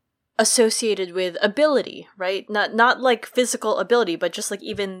associated with ability, right? Not like physical ability, but just like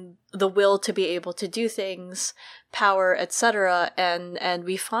even the will to be able to do things, power, etc. And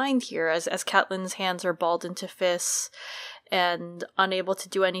we find here as Catelyn's hands are balled into fists and unable to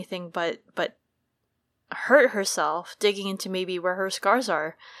do anything but hurt herself, digging into maybe where her scars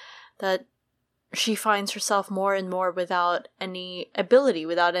are, that she finds herself more and more without any ability,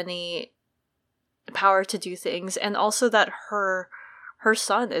 without any power to do things, and also that her her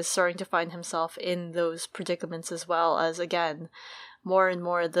son is starting to find himself in those predicaments as well, as, again, more and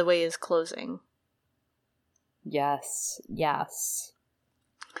more the way is closing. Yes. Yes.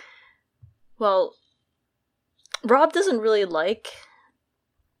 Well, Robb doesn't really like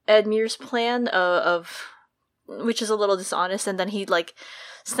Edmure's plan of which is a little dishonest, and then he, like,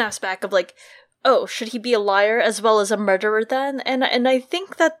 snaps back of, like, oh, should he be a liar as well as a murderer then? And I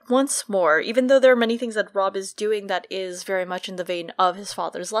think that once more, even though there are many things that Robb is doing that is very much in the vein of his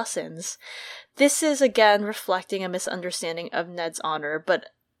father's lessons, this is, again, reflecting a misunderstanding of Ned's honor, but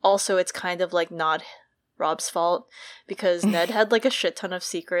also it's kind of, like, not Robb's fault, because Ned had, like, a shit ton of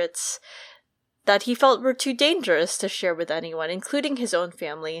secrets that he felt were too dangerous to share with anyone, including his own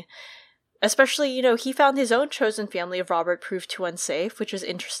family. Especially, you know, he found his own chosen family of Robert proved too unsafe, which was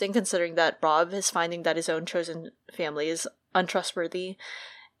interesting considering that Robb is finding that his own chosen family is untrustworthy,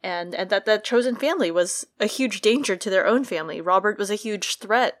 and that chosen family was a huge danger to their own family. Robert was a huge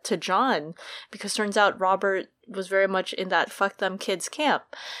threat to Jon, because turns out Robert was very much in that fuck them kids camp.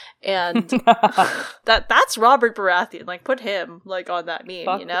 And that's Robert Baratheon. Like, put him, like, on that meme,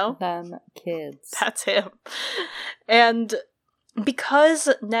 fuck you know? them kids. That's him. And because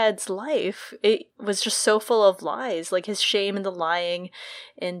Ned's life, it was just so full of lies, like his shame in the lying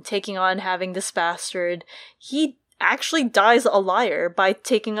and taking on having this bastard, he actually dies a liar by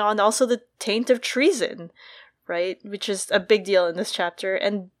taking on also the taint of treason, right? Which is a big deal in this chapter.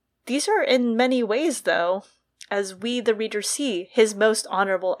 And these are in many ways, though, as we, the reader, see his most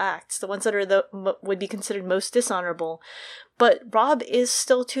honorable acts, the ones that are would be considered most dishonorable. But Robb is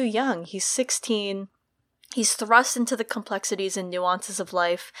still too young. He's 16. He's thrust into the complexities and nuances of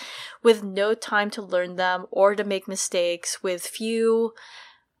life with no time to learn them or to make mistakes, with few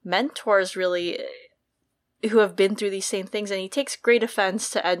mentors, really, who have been through these same things. And he takes great offense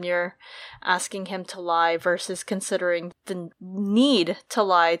to Edmure asking him to lie versus considering the need to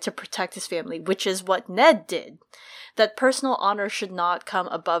lie to protect his family, which is what Ned did. That personal honor should not come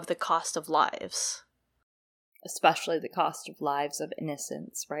above the cost of lives. Especially the cost of lives of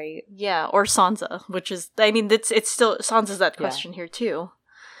innocents, right? Yeah, or Sansa, which is, I mean, it's still, Sansa's that question here too.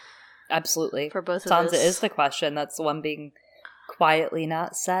 Absolutely. For both of Sansa us. is the question. That's the one being quietly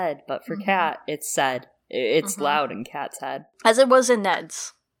not said. But for Cat, it's said. It's loud in Cat's head. As it was in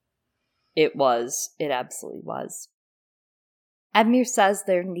Ned's. It was. It absolutely was. Edmure says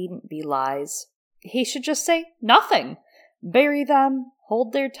there needn't be lies. He should just say nothing. Bury them,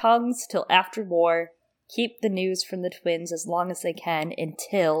 hold their tongues till after war, keep the news from the twins as long as they can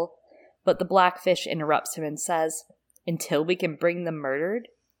until... But the Blackfish interrupts him and says, until we can bring the murdered,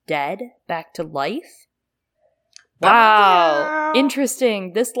 dead, back to life? Wow!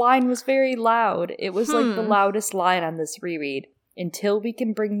 Interesting. This line was very loud. It was like the loudest line on this reread. Until we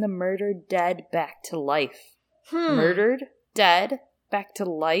can bring the murdered, dead, back to life. Murdered, dead, back to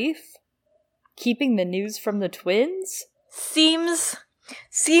life? Keeping the news from the twins? Seems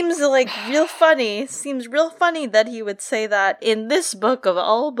like real funny. Seems real funny that he would say that in this book of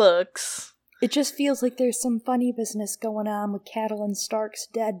all books. It just feels like there's some funny business going on with Catelyn Stark's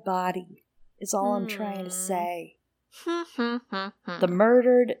dead body, is all I'm trying to say. The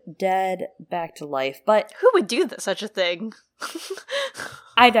murdered, dead, back to life. But who would do such a thing?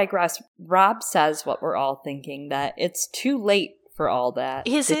 I digress. Robb says what we're all thinking, that it's too late for all that.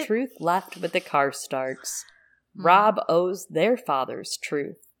 Is the it? Truth left with the Karstarks. Robb owes their fathers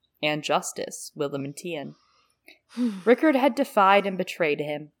truth and justice, Willem and Tien. Rickard had defied and betrayed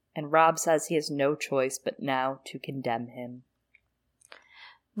him, and Robb says he has no choice but now to condemn him.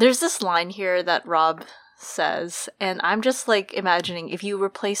 There's this line here that Robb says, and I'm just like imagining if you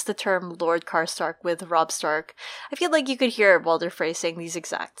replace the term Lord Karstark with Robb Stark, I feel like you could hear Walder Frey saying these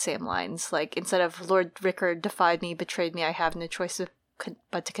exact same lines. Like, instead of Lord Rickard defied me, betrayed me, I have no choice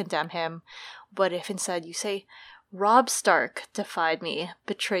but to condemn him. But if instead you say, Robb Stark defied me,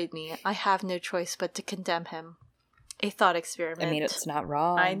 betrayed me, I have no choice but to condemn him. A thought experiment. I mean, it's not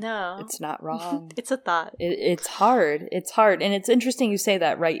wrong. I know. It's not wrong. It's a thought. It's hard. It's hard. And it's interesting you say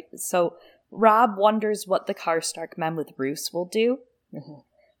that, right? So, Robb wonders what the Karstark men with Roose will do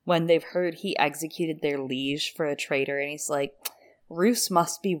when they've heard he executed their liege for a traitor. And he's like, Roose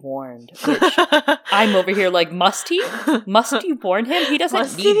must be warned. Which I'm over here like, must he? Must you warn him? He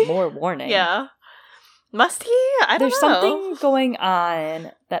doesn't need more warning. Yeah. Must he? I don't know. There's something going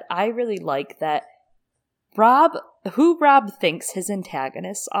on that I really like, that who Robb thinks his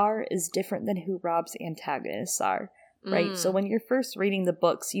antagonists are is different than who Robb's antagonists are. Right? So when you're first reading the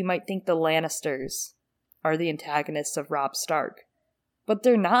books, you might think the Lannisters are the antagonists of Robb Stark. But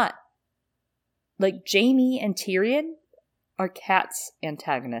they're not. Like, Jaime and Tyrion are Cat's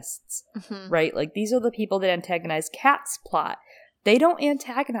antagonists. Right? Like, these are the people that antagonize Cat's plot. They don't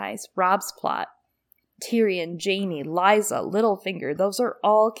antagonize Robb's plot. Tyrion, Jaime, Lysa, Littlefinger, those are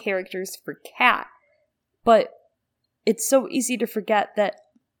all characters for Cat. But it's so easy to forget that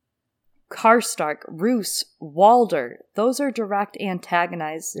Karstark, Roose, Walder, those are direct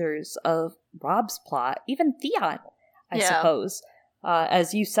antagonizers of Robb's plot. Even Theon, I suppose.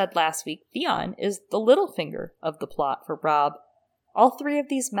 As you said last week, Theon is the Littlefinger of the plot for Robb. All three of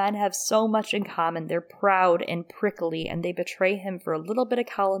these men have so much in common. They're proud and prickly, and they betray him for a little bit of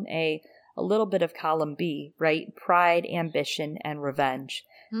column A, a little bit of column B, right? Pride, ambition, and revenge.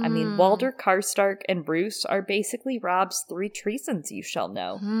 I mean, Walder, Karstark, and Roose are basically Robb's 3 treasons, you shall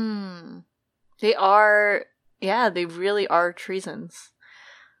know. They are, they really are treasons.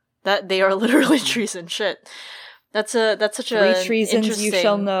 That they are literally treason. Shit. That's such 3 treasons you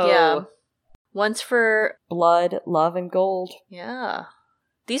shall know. Yeah. One's for blood, love, and gold. Yeah.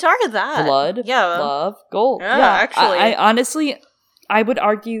 These are that. Blood, love, gold. Yeah, actually. I honestly, I would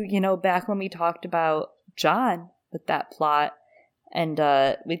argue, back when we talked about Jon with that plot, and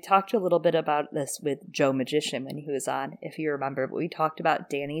we talked a little bit about this with Joe Magician when he was on, if you remember, but we talked about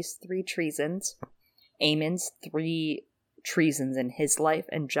Dany's 3 treasons, Aemon's 3 treasons in his life,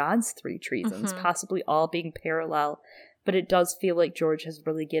 and Jon's 3 treasons, possibly all being parallel. But it does feel like George has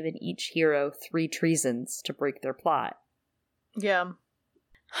really given each hero 3 treasons to break their plot. Yeah.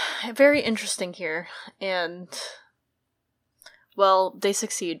 Very interesting here. And, well, they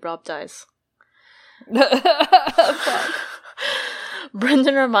succeed. Robb dies.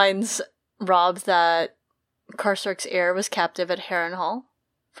 Brendan reminds Robb that Karstark's heir was captive at Harrenhal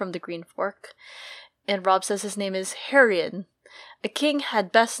from the Green Fork. And Robb says his name is Harrion. A king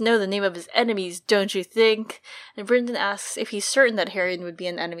had best know the name of his enemies, don't you think? And Brendan asks if he's certain that Harrion would be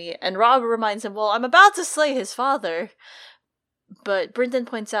an enemy, and Robb reminds him, well, I'm about to slay his father. But Brendan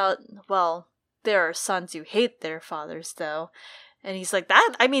points out, well, there are sons who hate their fathers, though. And he's like,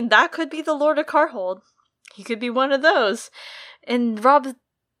 that could be the Lord of Carhold. He could be one of those. And Robb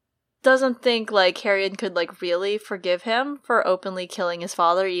doesn't think, like, Harrion could, like, really forgive him for openly killing his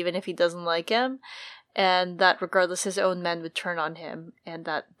father, even if he doesn't like him. And that regardless his own men would turn on him, and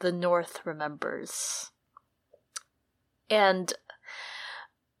that the North remembers. And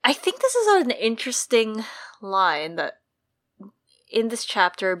I think this is an interesting line that in this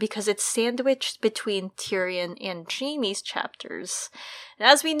chapter, because it's sandwiched between Tyrion and Jaime's chapters. And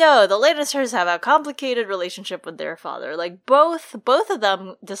as we know, the Lannisters have a complicated relationship with their father. Like, both of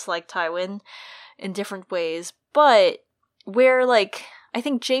them dislike Tywin in different ways, but where, like, I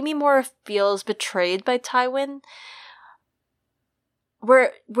think Jaime more feels betrayed by Tywin.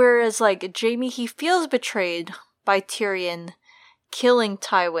 Whereas, like, Jaime, he feels betrayed by Tyrion killing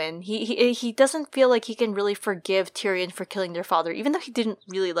Tywin. He doesn't feel like he can really forgive Tyrion for killing their father, even though he didn't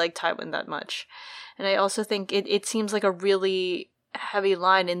really like Tywin that much. And I also think it seems like a really heavy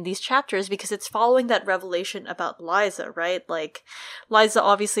line in these chapters because it's following that revelation about Lysa, right? Like, Lysa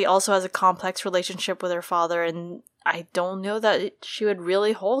obviously also has a complex relationship with her father, and I don't know that she would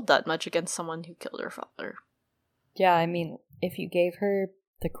really hold that much against someone who killed her father. Yeah, I mean, if you gave her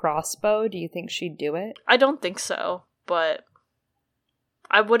the crossbow, do you think she'd do it? I don't think so, but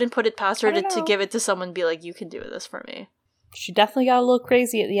I wouldn't put it past her to give it to someone and be like, you can do this for me. She definitely got a little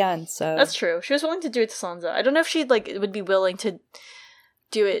crazy at the end, so... That's true. She was willing to do it to Sansa. I don't know if she'd, like, would be willing to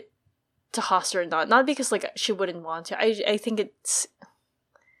do it to Hoster or not. Not because, like, she wouldn't want to. I think it's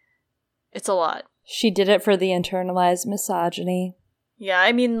a lot. She did it for the internalized misogyny. Yeah,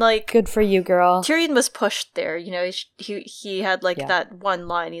 I mean, like... Good for you, girl. Tyrion was pushed there, you know? He had, like, that one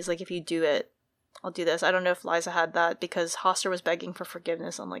line. He's like, if you do it, I'll do this. I don't know if Lysa had that because Hoster was begging for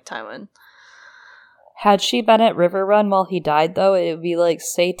forgiveness, unlike Tywin. Had she been at Riverrun while he died, though, it would be like,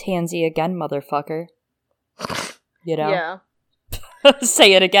 say Tansy again, motherfucker. You know? Yeah.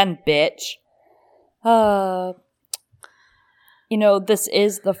 Say it again, bitch. You know, this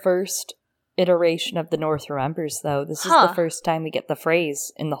is the first iteration of The North Remembers, though. This is the first time we get the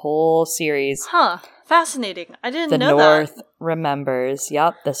phrase in the whole series. Huh. Fascinating. I didn't know that. The North Remembers.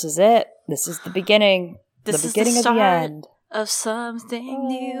 Yep, this is it. This is the beginning. This the is beginning the start of the end. Of something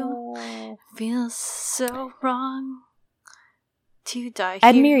new. Feels so wrong to die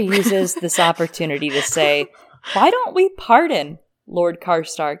here. Edmure uses this opportunity to say, why don't we pardon Lord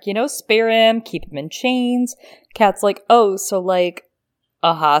Karstark? You know, spare him, keep him in chains. Cat's like, oh, so like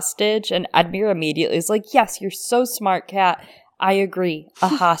a hostage? And Edmure immediately is like, yes, you're so smart, Cat. I agree. A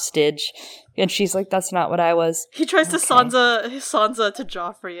hostage. And she's like, that's not what I was. He tries to Sansa to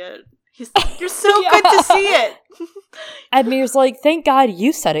Joffrey it. You're so good to see it. Edmure's like, thank God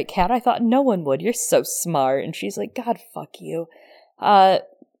you said it, Cat. I thought no one would. You're so smart. And she's like, God, fuck you. Yeah,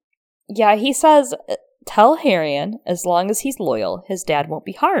 he says tell Harrion, as long as he's loyal, his dad won't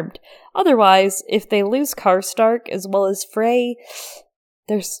be harmed. Otherwise, if they lose Karstark as well as Frey,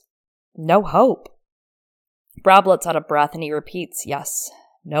 there's no hope. Robb lets out a breath and he repeats, yes,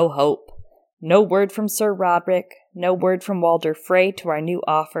 no hope. No word from Sir Roderick, no word from Walder Frey to our new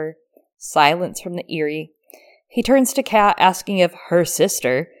offer. Silence from the Eyrie. He turns to Cat, asking if her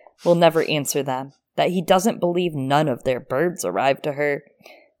sister will never answer them, that he doesn't believe none of their birds arrived to her.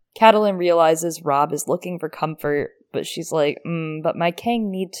 Catelyn realizes Robb is looking for comfort, but she's like, but my king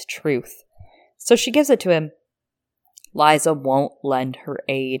needs truth. So she gives it to him. Lysa won't lend her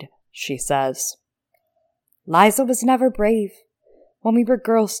aid, she says. Lysa was never brave. When we were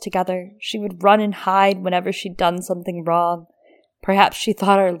girls together, she would run and hide whenever she'd done something wrong. Perhaps she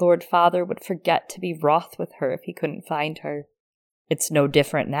thought our Lord Father would forget to be wroth with her if he couldn't find her. It's no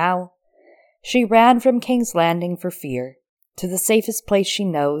different now. She ran from King's Landing for fear, to the safest place she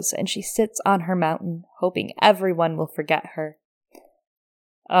knows, and she sits on her mountain, hoping everyone will forget her.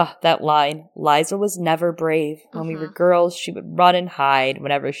 That line. Lysa was never brave. When we were girls, she would run and hide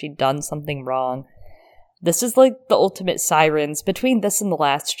whenever she'd done something wrong. This is like the ultimate sirens. Between this and the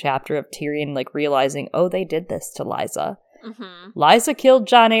last chapter of Tyrion, like, realizing, they did this to Lysa. Lysa killed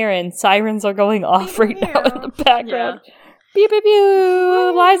Jon Arryn. Sirens are going off right now in the background. Yeah. Pew, pew,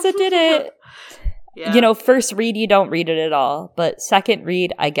 pew. Lysa did it. Yeah. First read, you don't read it at all. But second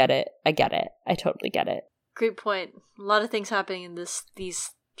read, I get it. I totally get it. Great point. A lot of things happening in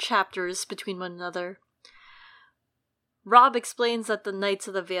these chapters between one another. Robb explains that the Knights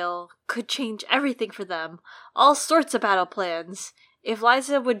of the Vale could change everything for them. All sorts of battle plans. If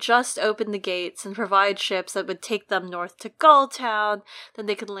Lysa would just open the gates and provide ships that would take them north to Gulltown, then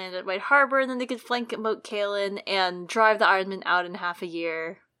they could land at White Harbor, and then they could flank at Moat Cailin and drive the Ironmen out in half a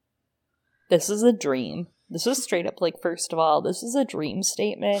year. This is a dream. This is straight up, first of all, this is a dream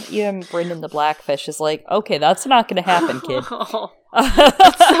statement. Even Brynden the Blackfish is like, okay, that's not going to happen, kid.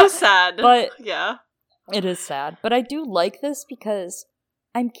 That's so sad. But yeah. It is sad. But I do like this because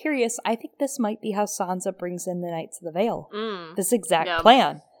I'm curious. I think this might be how Sansa brings in the Knights of the Vale. This exact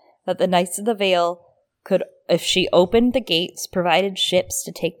plan. That the Knights of the Vale could, if she opened the gates, provided ships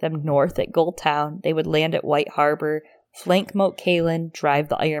to take them north at Gulltown, they would land at White Harbor, flank Moat Cailin, drive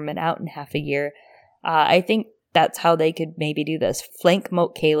the Ironmen out in half a year. I think that's how they could maybe do this. Flank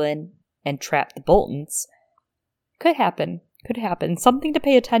Moat Cailin and trap the Boltons. Could happen. Something to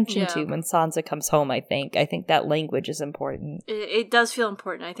pay attention to when Sansa comes home, I think. I think that language is important. It does feel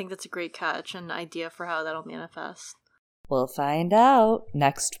important. I think that's a great catch and idea for how that'll manifest. We'll find out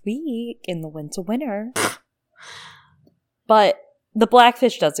next week in the Winter. But the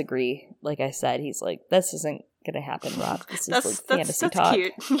Blackfish does agree. Like I said, he's like, this isn't going to happen, Robb. This is fantasy talk.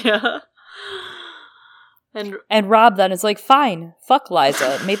 That's cute. Yeah. And Robb then is like, fine, fuck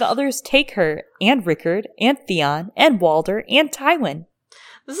Lysa. May the others take her, and Rickard, and Theon, and Walder, and Tywin.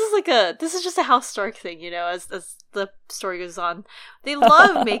 This is just a House Stark thing, as the story goes on. They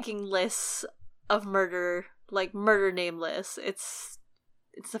love making lists of murder, like murder name lists. It's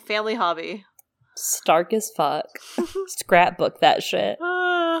a family hobby. Stark as fuck. Scrapbook that shit.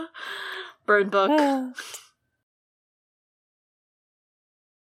 Burn book.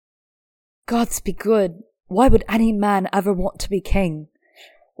 Gods be good. Why would any man ever want to be king?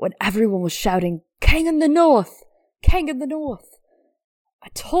 When everyone was shouting, King in the North! King in the North! I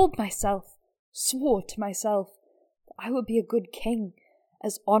swore to myself, that I would be a good king,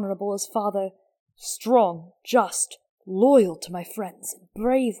 as honourable as father, strong, just, loyal to my friends, and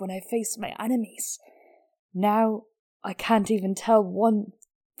brave when I faced my enemies. Now, I can't even tell one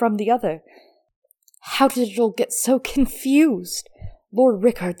from the other. How did it all get so confused? Lord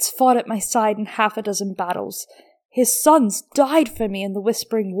Rickard's fought at my side in 6 battles. His sons died for me in the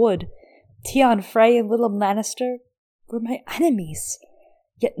Whispering Wood. Tion Frey and Willem Lannister were my enemies.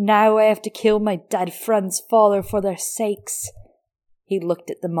 Yet now I have to kill my dead friend's father for their sakes. He looked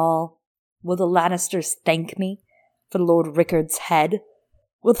at them all. Will the Lannisters thank me for Lord Rickard's head?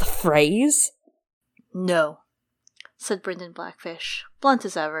 Will the Freys? No, said Brynden Blackfish, blunt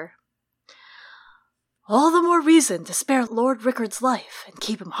as ever. All the more reason to spare Lord Rickard's life and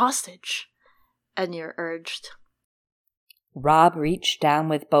keep him hostage, Edmure urged. Robb reached down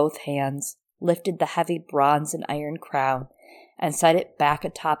with both hands, lifted the heavy bronze and iron crown, and set it back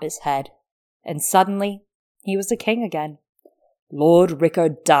atop his head. And suddenly, he was a king again. Lord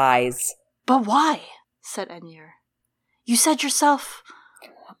Rickard dies. But why? Said Edmure. You said yourself...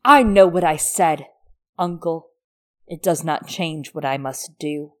 I know what I said, uncle. It does not change what I must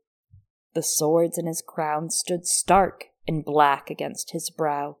do. The swords in his crown stood stark and black against his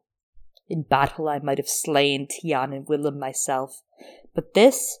brow. In battle I might have slain Tion and Willem myself, but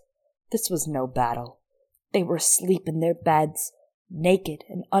this was no battle. They were asleep in their beds, naked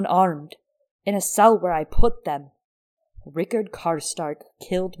and unarmed, in a cell where I put them. Rickard Karstark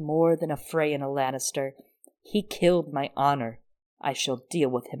killed more than a Frey and a Lannister. He killed my honor. I shall deal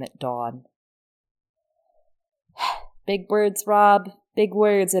with him at dawn. Big words, Robb. Big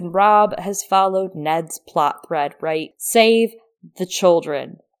words. And Robb has followed Ned's plot thread, right? Save the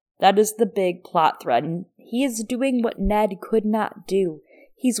children. That is the big plot thread. And he is doing what Ned could not do.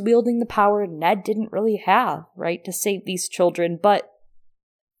 He's wielding the power Ned didn't really have, right, to save these children. But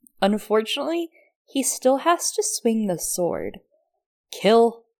unfortunately, he still has to swing the sword.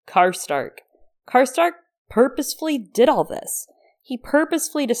 Kill Karstark. Karstark purposefully did all this. He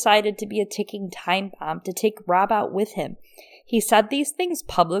purposefully decided to be a ticking time bomb to take Robb out with him. He said these things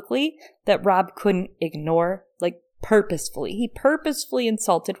publicly that Robb couldn't ignore, like purposefully. He purposefully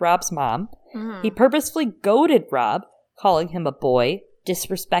insulted Robb's mom. Mm-hmm. He purposefully goaded Robb, calling him a boy,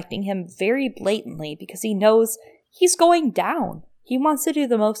 disrespecting him very blatantly because he knows he's going down. He wants to do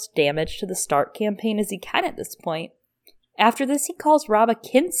the most damage to the Stark campaign as he can at this point. After this, he calls Robb a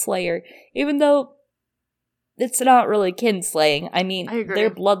kinslayer, even though it's not really kinslaying. I mean,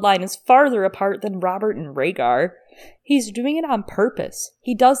 their bloodline is farther apart than Robert and Rhaegar. He's doing it on purpose.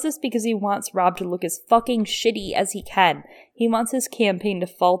 He does this because he wants Robb to look as fucking shitty as he can. He wants his campaign to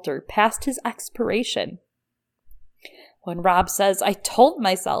falter past his expiration. When Robb says, I told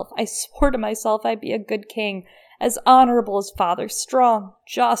myself, I swore to myself I'd be a good king, as honorable as father, strong,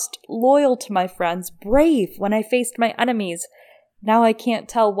 just, loyal to my friends, brave when I faced my enemies. Now I can't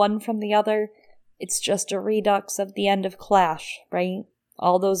tell one from the other. It's just a redux of the end of Clash, right?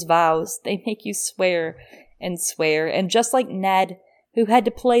 All those vows, they make you swear, and just like Ned, who had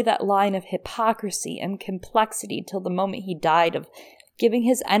to play that line of hypocrisy and complexity till the moment he died, of giving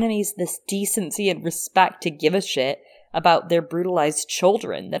his enemies this decency and respect to give a shit about their brutalized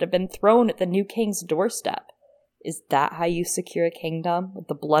children that have been thrown at the new king's doorstep. Is that how you secure a kingdom? With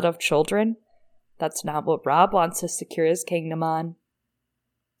the blood of children? That's not what Robb wants to secure his kingdom on.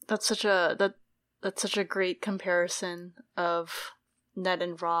 That's such a great comparison of Ned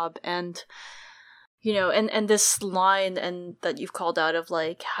and Robb, and you know, and this line and that you've called out of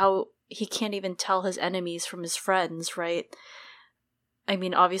like how he can't even tell his enemies from his friends, right? I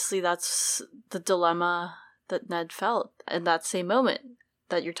mean, obviously that's the dilemma that Ned felt in that same moment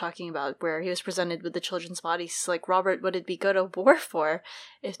that you're talking about, where he was presented with the children's bodies. Like, Robert, what did we go to war for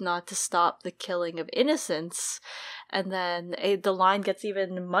if not to stop the killing of innocents? And then the line gets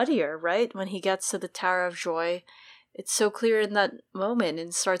even muddier, right? When he gets to the Tower of Joy, it's so clear in that moment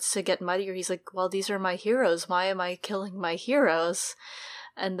and starts to get muddier. He's like, well, these are my heroes. Why am I killing my heroes?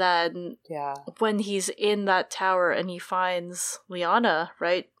 And then when he's in that tower and he finds Lyanna,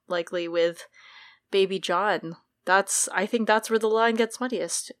 right? Likely with baby Jon. I think that's where the line gets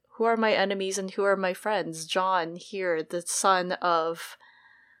muddiest. Who are my enemies and who are my friends? Jon here, the son of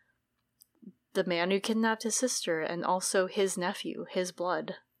the man who kidnapped his sister, and also his nephew, his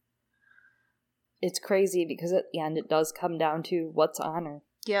blood. It's crazy because at the end it does come down to what's honor.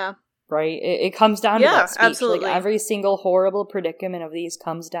 Yeah. Right? It comes down to that speech. Absolutely. Like, every single horrible predicament of these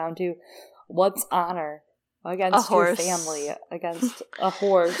comes down to what's honor against your family, against a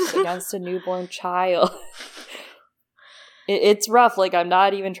horse, against a newborn child. It's rough. Like, I'm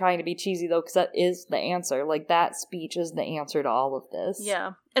not even trying to be cheesy, though, because that is the answer. Like, that speech is the answer to all of this.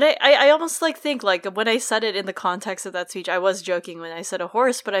 Yeah. And I almost, think, when I said it in the context of that speech, I was joking when I said a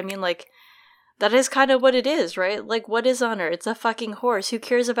horse, but I mean, that is kind of what it is, right? Like, what is honor? It's a fucking horse. Who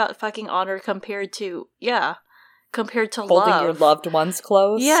cares about fucking honor compared to love? Holding your loved ones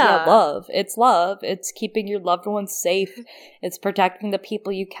close? Yeah, love. It's love. It's keeping your loved ones safe. It's protecting the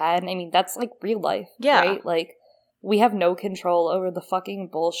people you can. I mean, that's, real life, right? Like, we have no control over the fucking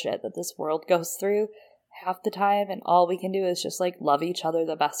bullshit that this world goes through half the time, and all we can do is just, love each other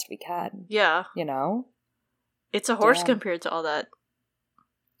the best we can. Yeah. You know? It's a horse compared to all that.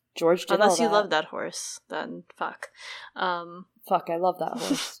 George did Unless all that. you love that horse, then fuck. Fuck, I love that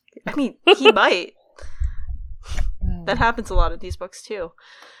horse. I mean, he might. That happens a lot in these books, too.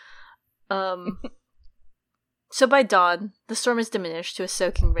 So by dawn, the storm is diminished to a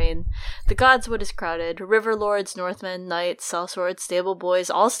soaking rain. The Godswood is crowded. River lords, Northmen, knights, sellswords, stable boys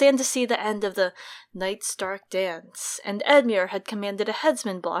all stand to see the end of the Night Stark dance, and Edmure had commanded a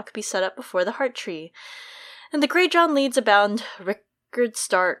headsman block be set up before the Heart Tree. And the Greyjohn leads a bound Rickard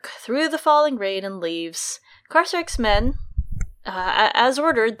Stark through the falling rain and leaves. Karstark's men, as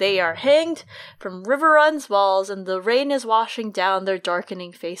ordered, they are hanged from Riverrun's walls, and the rain is washing down their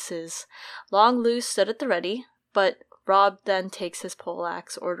darkening faces. Long Lews stood at the ready, but Robb then takes his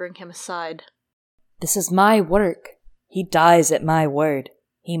poleaxe, ordering him aside. This is my work. He dies at my word.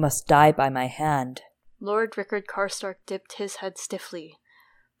 He must die by my hand. Lord Rickard Karstark dipped his head stiffly.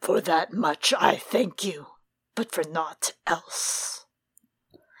 For that much I thank you, but for naught else.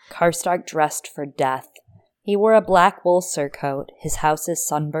 Karstark dressed for death. He wore a black wool surcoat, his house's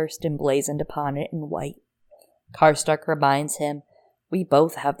sunburst emblazoned upon it in white. Karstark reminds him, we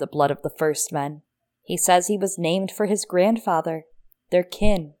both have the blood of the first men. He says he was named for his grandfather. They're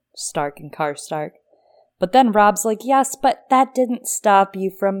kin, Stark and Karstark. But then Robb's like, yes, but that didn't stop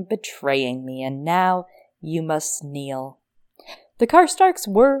you from betraying me, and now you must kneel. The Karstarks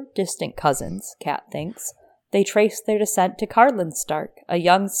were distant cousins, Kat thinks. They traced their descent to Carlin Stark, a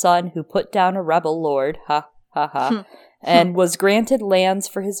young son who put down a rebel lord, and was granted lands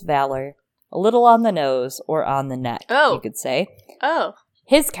for his valor. A little on the nose, or on the neck, you could say. Oh.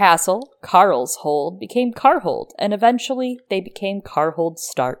 His castle, Karlshold, became Karhold, and eventually they became Karhold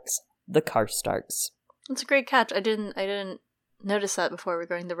Starks, the Karstarks. That's a great catch. I didn't notice that before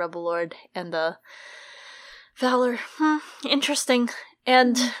regarding the rebel lord and the valor. Interesting.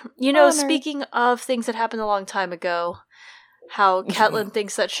 And, Honor. Speaking of things that happened a long time ago, how Catelyn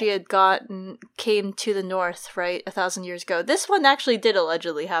thinks that she had came to the north, right, 1,000 years ago. This one actually did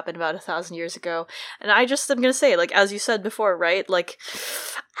allegedly happen about 1,000 years ago. And I just am going to say, as you said before, right, I don't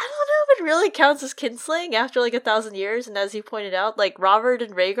know if it really counts as kinslaying after, 1,000 years. And as you pointed out, Robert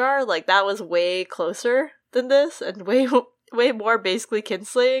and Rhaegar, that was way closer than this and way more basically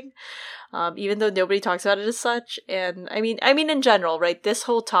kinslaying. Even though nobody talks about it as such. And I mean in general, right, this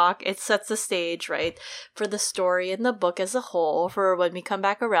whole talk, it sets the stage, right, for the story and the book as a whole, for when we come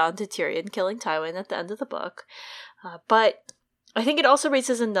back around to Tyrion killing Tywin at the end of the book. But I think it also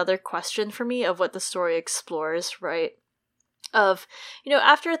raises another question for me of what the story explores, right? Of,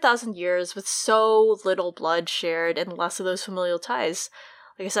 after 1,000 years with so little blood shared and less of those familial ties,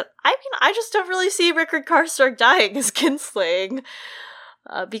 like I said, I just don't really see Rickard Karstark dying as kinslaying.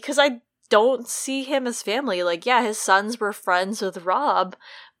 Because I don't see him as family. His sons were friends with Robb,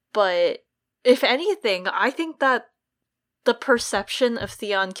 but if anything, I think that the perception of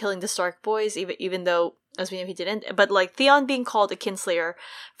Theon killing the Stark boys, even though, as we know, he didn't, but Theon being called a kinslayer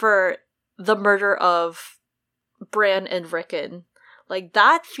for the murder of Bran and Rickon,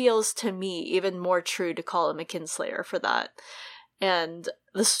 that feels to me even more true to call him a kinslayer for that. And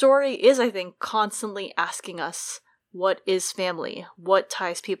the story is, I think, constantly asking us, what is family? What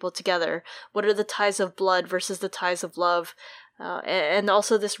ties people together? What are the ties of blood versus the ties of love? And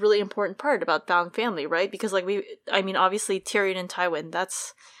also this really important part about found family, right? Because obviously Tyrion and Tywin,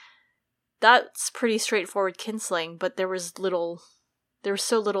 that's pretty straightforward kinslaying, but there was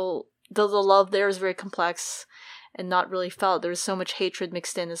so little, the love there is very complex and not really felt. There was so much hatred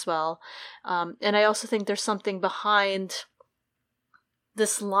mixed in as well. And I also think there's something behind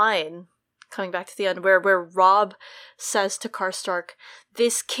this line, coming back to the end, where Robb says to Karstark,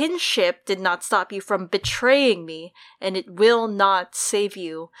 this kinship did not stop you from betraying me, and it will not save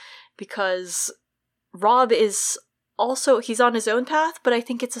you. Because Robb is also, he's on his own path, but I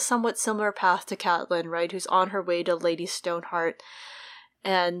think it's a somewhat similar path to Catelyn, right? Who's on her way to Lady Stoneheart.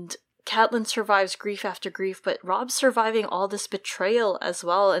 And Catelyn survives grief after grief, but Robb's surviving all this betrayal as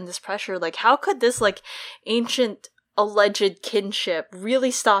well, and this pressure. How could this, ancient alleged kinship really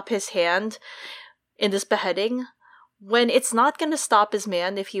stop his hand in this beheading when it's not going to stop his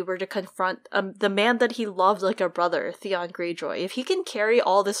man if he were to confront the man that he loved like a brother, Theon Greyjoy? If he can carry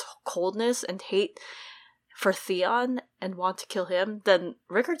all this coldness and hate for Theon and want to kill him, then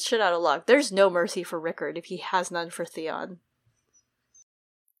Rickard's shit out of luck. There's no mercy for Rickard if he has none for Theon.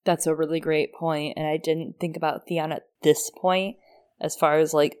 That's a really great point, and I didn't think about Theon at this point as far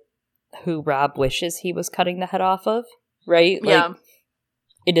as who Robb wishes he was cutting the head off of, right? Yeah.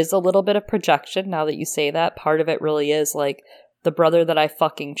 It is a little bit of projection now that you say that. Part of it really is the brother that I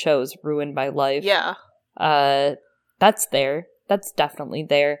fucking chose ruined my life. Yeah. That's there. That's definitely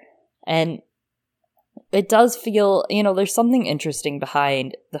there. And it does feel, there's something interesting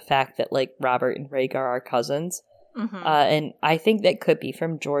behind the fact that Robert and Rhaegar are cousins. Mm-hmm. And I think that could be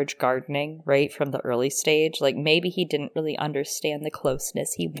from George gardening, right, from the early stage. Maybe he didn't really understand the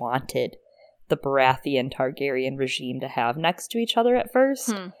closeness he wanted the Baratheon Targaryen regime to have next to each other at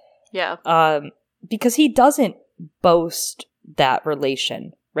first. Yeah. Because he doesn't boast that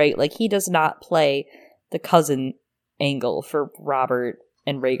relation, right? He does not play the cousin angle for Robert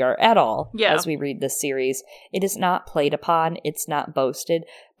and Rhaegar at all. Yeah. As we read this series, it is not played upon. It's not boasted.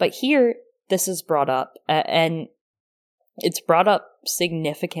 But here, this is brought up, and it's brought up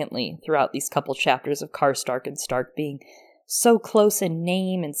significantly throughout these couple chapters of Karstark and Stark being so close in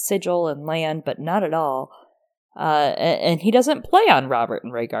name and sigil and land, but not at all. And he doesn't play on Robert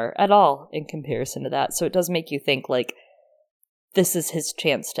and Rhaegar at all in comparison to that. So it does make you think, this is his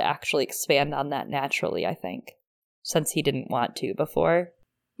chance to actually expand on that naturally, I think, since he didn't want to before.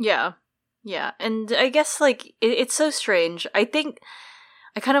 Yeah. Yeah. And I guess, like, it's so strange. I think,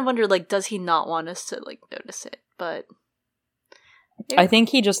 I kind of wonder, like, does he not want us to, like, notice it? But I think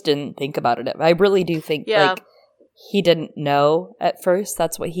he just didn't think about it. I really do think, like, he didn't know at first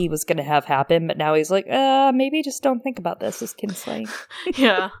that's what he was going to have happen, but now he's like, maybe just don't think about this as kinslaying.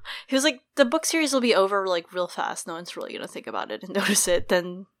 Yeah. He was like, the book series will be over, like, real fast. No one's really going to think about it and notice it.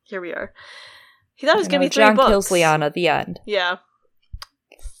 Then here we are. He thought it was going to be 3 John books. kills Lyanna, the end. Yeah.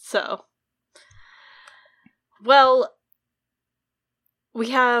 So. Well,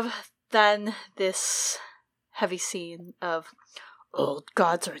 we have then this heavy scene of, old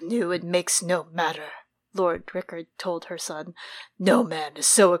gods are new, it makes no matter. Lord Rickard told her son, no man is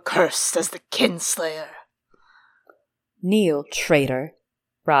so accursed as the kinslayer. Kneel, traitor,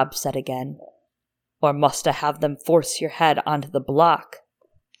 Robb said again. Or must I have them force your head onto the block?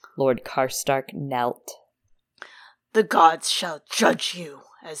 Lord Karstark knelt. The gods shall judge you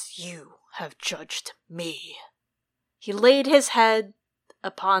as you have judged me. He laid his head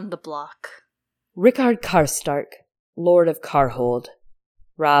upon the block. Rickard Karstark, Lord of Karhold.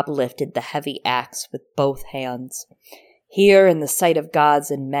 Robb lifted the heavy axe with both hands. Here, in the sight of gods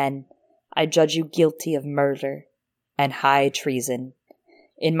and men, I judge you guilty of murder and high treason.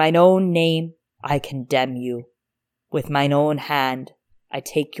 In mine own name, I condemn you. With mine own hand, I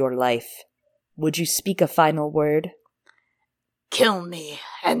take your life. Would you speak a final word? Kill me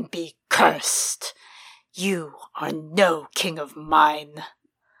and be cursed. You are no king of mine.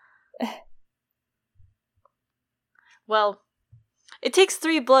 Well, it takes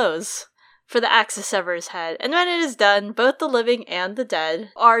 3 blows for the axe to sever his head, and when it is done, both the living and the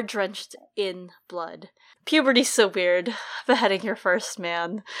dead are drenched in blood. Puberty's so weird. Beheading your first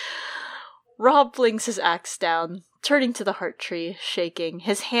man. Robb flings his axe down, turning to the heart tree, shaking,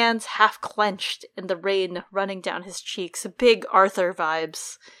 his hands half clenched and the rain running down his cheeks. Big Arthur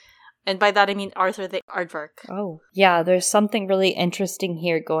vibes. And by that I mean Arthur the Aardvark. Oh, yeah, there's something really interesting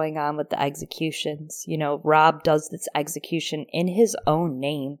here going on with the executions. You know, Robb does this execution in his own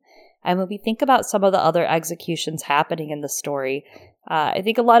name. And when we think about some of the other executions happening in the story, I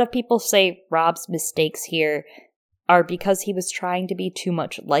think a lot of people say Robb's mistakes here are because he was trying to be too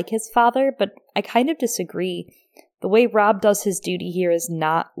much like his father, but I kind of disagree. The way Robb does his duty here is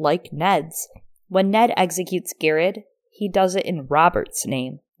not like Ned's. When Ned executes Garrett, he does it in Robert's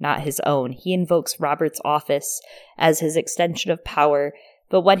name, not his own. He invokes Robert's office as his extension of power,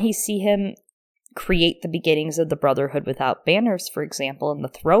 but when he see him create the beginnings of the Brotherhood without banners, for example, in the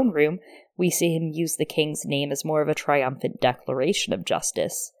throne room, we see him use the king's name as more of a triumphant declaration of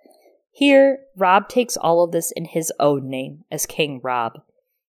justice. Here, Robb takes all of this in his own name, as King Robb.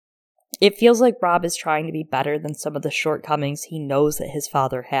 It feels like Robb is trying to be better than some of the shortcomings he knows that his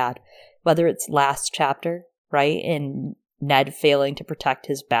father had, whether it's last chapter, right, in Ned failing to protect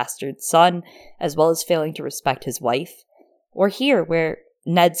his bastard son, as well as failing to respect his wife, or here, where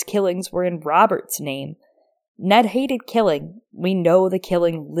Ned's killings were in Robert's name. Ned hated killing. We know the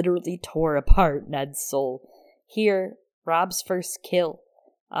killing literally tore apart Ned's soul. Here, Robb's first kill.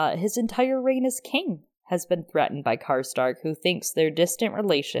 His entire reign as king has been threatened by Karstark, who thinks their distant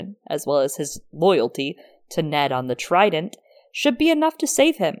relation, as well as his loyalty to Ned on the Trident, should be enough to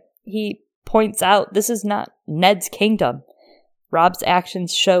save him. He points out this is not Ned's kingdom. Robb's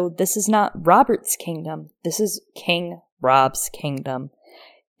actions show this is not Robert's kingdom. This is King Robb's kingdom.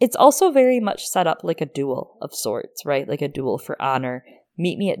 It's also very much set up like a duel of sorts, right? Like a duel for honor.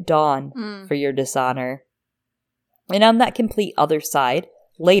 Meet me at dawn for your dishonor. And on that complete other side,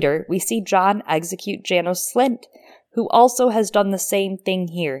 later, we see Jon execute Janos Slynt, who also has done the same thing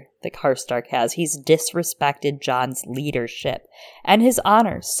here that Karstark has. He's disrespected Jon's leadership and his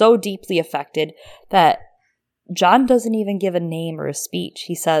honor so deeply affected that Jon doesn't even give a name or a speech.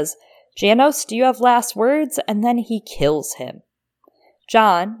 He says, "Janos, do you have last words?" And then he kills him.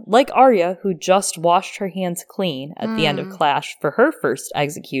 Jon, like Arya, who just washed her hands clean at the end of Clash for her first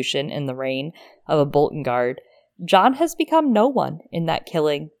execution in the reign of a Bolton guard, Jon has become no one in that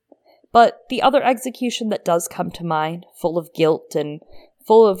killing. But the other execution that does come to mind, full of guilt and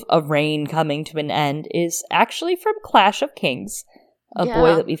full of a reign coming to an end, is actually from Clash of Kings, a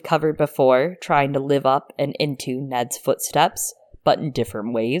boy that we've covered before, trying to live up and into Ned's footsteps, but in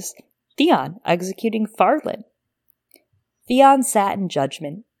different ways. Theon executing Farland. Theon sat in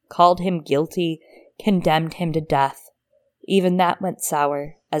judgment, called him guilty, condemned him to death. Even that went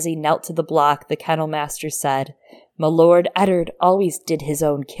sour. As he knelt to the block, the kennel master said, "My lord Eddard always did his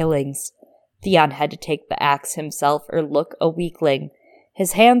own killings." Theon had to take the axe himself or look a weakling.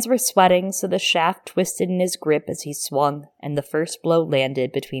 His hands were sweating, so the shaft twisted in his grip as he swung, and the first blow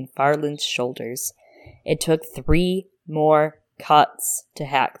landed between Farland's shoulders. It took 3 more cuts to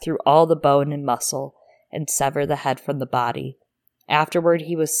hack through all the bone and muscle and sever the head from the body. Afterward,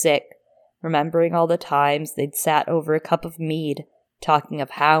 he was sick, remembering all the times they'd sat over a cup of mead, talking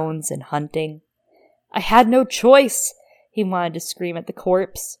of hounds and hunting. I had no choice, he wanted to scream at the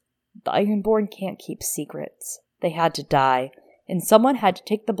corpse. The Ironborn can't keep secrets. They had to die, and someone had to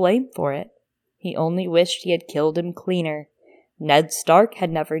take the blame for it. He only wished he had killed him cleaner. Ned Stark had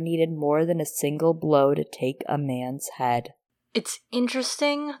never needed more than a single blow to take a man's head. It's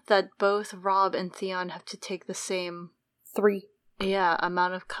interesting that both Robb and Theon have to take the same 3. Yeah,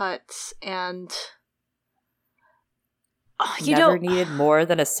 amount of cuts, and never needed more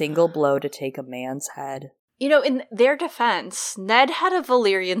than a single blow to take a man's head. You know, in their defense, Ned had a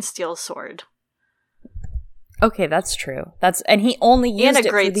Valyrian steel sword. Okay, that's true. And he only used it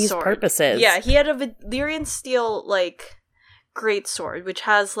for these sword. Purposes. Yeah, he had a Valyrian steel, like, great sword, which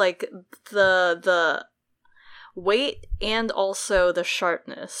has, like, the weight and also the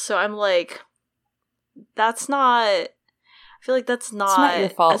sharpness. So I'm like, that's not... I feel like that's not your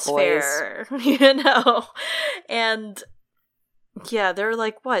fault, as boys. fair, you know? And, yeah, they're,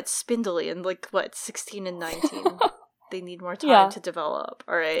 like, spindly, and, 16 and 19. They need more time to develop,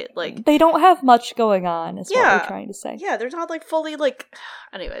 alright? Like, they don't have much going on, is what we're trying to say. Yeah, they're not, fully,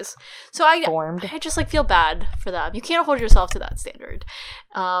 anyways. So I just, feel bad for them. You can't hold yourself to that standard.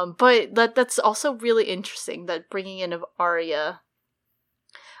 But that's also really interesting, that bringing in of Arya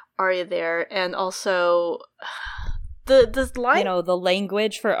there, and also... The line... You know, the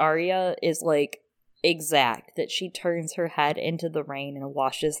language for Arya is, exact, that she turns her head into the rain and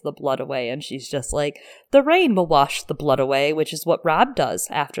washes the blood away, and she's just like, the rain will wash the blood away, which is what Robb does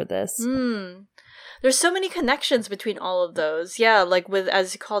after this. There's so many connections between all of those. Yeah, with,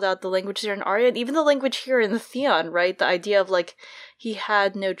 as you called out, the language there in Arya, and even the language here in the Theon, right? The idea of, he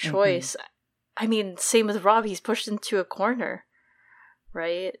had no choice. Mm-hmm. I mean, same with Robb, he's pushed into a corner,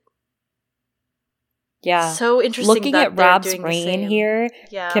 right? Yeah. So interesting. Looking at Robb's reign here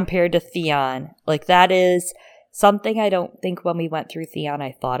compared to Theon, that is something I don't think when we went through Theon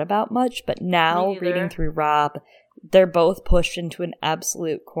I thought about much, but now reading through Robb, they're both pushed into an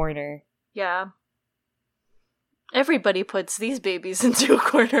absolute corner. Yeah. Everybody puts these babies into a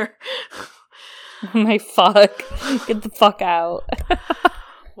corner. My fuck. Get the fuck out.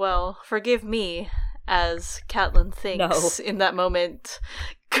 Well, forgive me, as Catelyn thinks in that moment.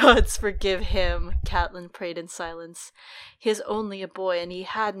 Gods forgive him, Catelyn prayed in silence. He is only a boy, and he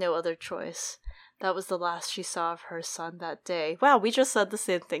had no other choice. That was the last she saw of her son that day. Wow, we just said the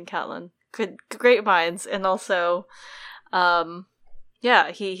same thing, Catelyn. Great minds. And also,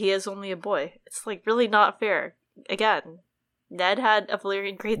 he is only a boy. It's, really not fair. Again, Ned had a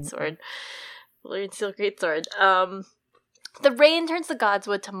Valyrian greatsword. Valyrian steel greatsword. The rain turns the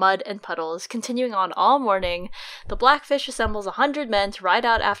Godswood to mud and puddles, continuing on all morning. The Blackfish assembles 100 men to ride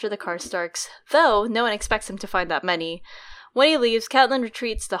out after the Karstarks, though no one expects him to find that many. When he leaves, Catelyn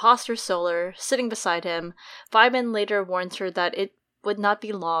retreats to Hoster Solar, sitting beside him. Vyman later warns her that it would not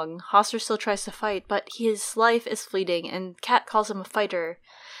be long. Hoster still tries to fight, but his life is fleeting, and Cat calls him a fighter.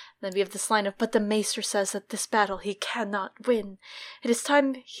 Then we have this line of, but the Maester says that this battle he cannot win. It is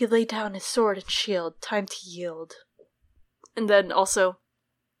time he lay down his sword and shield, time to yield. And then also,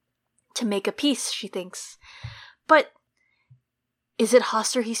 to make a peace, she thinks. But is it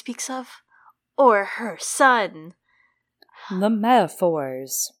Hoster he speaks of? Or her son? The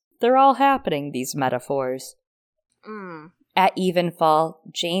metaphors. They're all happening, these metaphors. At evenfall,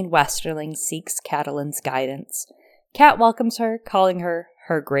 Jane Westerling seeks Catelyn's guidance. Cat welcomes her, calling her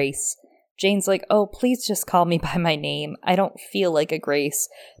Her Grace. Jane's like, oh, please just call me by my name. I don't feel like a Grace.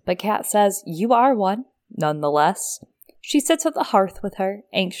 But Cat says, you are one, nonetheless. She sits at the hearth with her,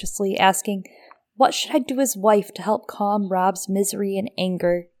 anxiously asking, what should I do as wife to help calm Robb's misery and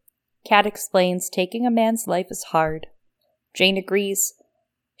anger? Cat explains taking a man's life is hard. Jane agrees.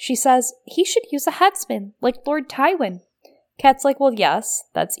 She says, he should use a headsman, like Lord Tywin. Cat's like, well, yes,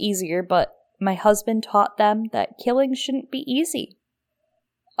 that's easier, but my husband taught them that killing shouldn't be easy.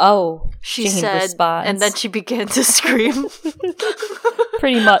 Oh, she Jane said, responds. And then she began to scream.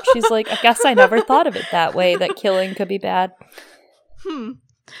 Pretty much. She's like, I guess I never thought of it that way, that killing could be bad.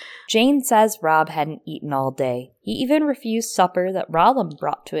 Jane says Robb hadn't eaten all day. He even refused supper that Rollum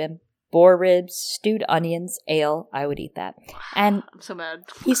brought to him. Boar ribs, stewed onions, ale. I would eat that. And I'm so mad.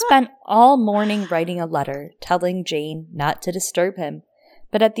 He spent all morning writing a letter, telling Jane not to disturb him.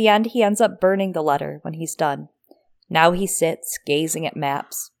 But at the end, he ends up burning the letter when he's done. Now he sits, gazing at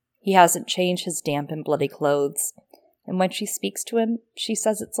maps. He hasn't changed his damp and bloody clothes. And when she speaks to him, she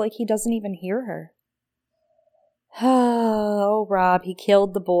says it's like he doesn't even hear her. Oh, Robb, he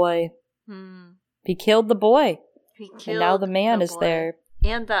killed the boy. He killed the boy. And now the man is there.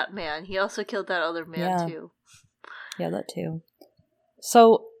 And that man. He also killed that other man, too. Yeah, that too.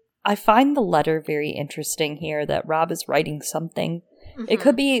 So, I find the letter very interesting here that Robb is writing something. It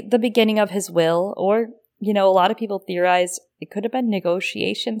could be the beginning of his will, or, a lot of people theorize it could have been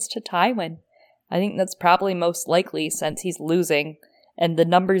negotiations to Tywin. I think that's probably most likely since he's losing, and the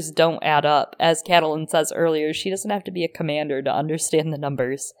numbers don't add up. As Catelyn says earlier, she doesn't have to be a commander to understand the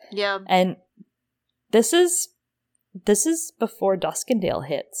numbers. Yeah. And this is before Duskendale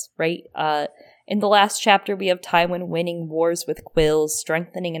hits, right? In the last chapter, we have Tywin winning wars with quills,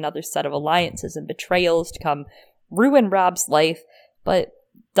 strengthening another set of alliances and betrayals to come ruin Robb's life, but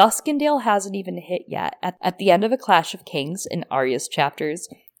Duskendale hasn't even hit yet. At the end of A Clash of Kings, in Arya's chapters,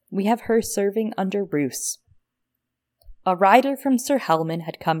 we have her serving under Roose. A rider from Sir Helman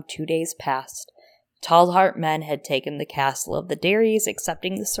had come 2 days past. Tallheart men had taken the castle of the Darrys,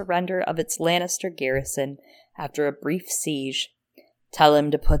 accepting the surrender of its Lannister garrison after a brief siege. Tell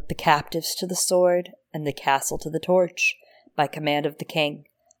him to put the captives to the sword and the castle to the torch, by command of the king.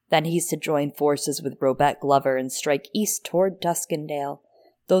 Then he's to join forces with Robert Glover and strike east toward Duskendale.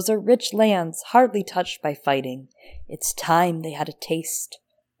 Those are rich lands, hardly touched by fighting. It's time they had a taste.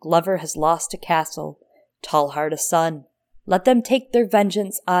 Glover has lost a castle, Tallheart a son. Let them take their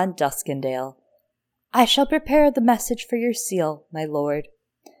vengeance on Duskendale. I shall prepare the message for your seal, my lord.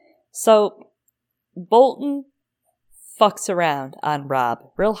 So, Bolton fucks around on Robb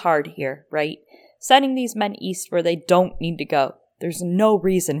real hard here, right? Sending these men east where they don't need to go. There's no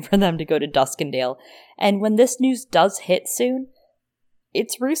reason for them to go to Duskendale. And when this news does hit soon,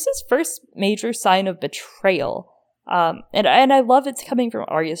 it's Roose's first major sign of betrayal. And I love it's coming from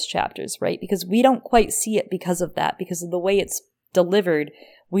Arya's chapters, right? Because we don't quite see it because of that. Because of the way it's delivered,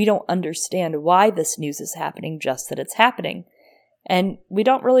 we don't understand why this news is happening, just that it's happening. And we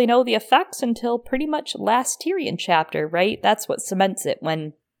don't really know the effects until pretty much last Tyrion chapter, right? That's what cements it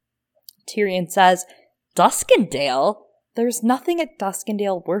when Tyrion says, Duskendale? There's nothing at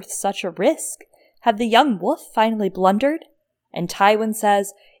Duskendale worth such a risk. Have the young wolf finally blundered? And Tywin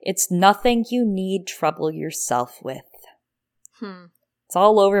says, it's nothing you need trouble yourself with. It's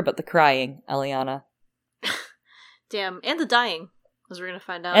all over but the crying, Eliana. Damn, and the dying, as we're going to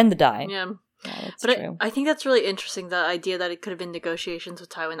find out. And the dying. Yeah. Yeah, that's but true. I think that's really interesting, the idea that it could have been negotiations with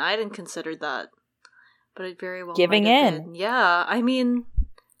Tywin. I hadn't considered that. But it very well Giving might have in. been. Yeah, I mean...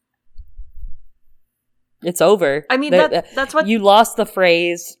 It's over. I mean, that's what... You lost the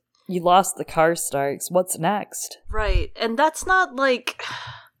phrase, you lost the Karstarks, what's next? Right, and that's not like...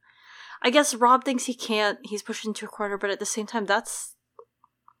 I guess Robb thinks he can't, he's pushed into a corner, but at the same time, that's...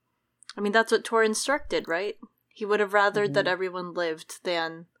 I mean, that's what Tor instructed, right? He would have rathered that everyone lived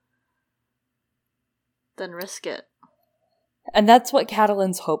than risk it. And that's what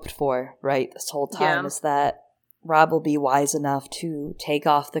Catelyn's hoped for, right, this whole time, is that Robb will be wise enough to take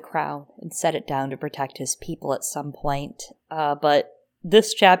off the crown and set it down to protect his people at some point. But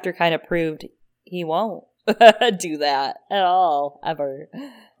this chapter kind of proved he won't do that at all, ever.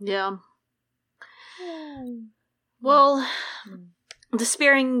 Yeah. Well,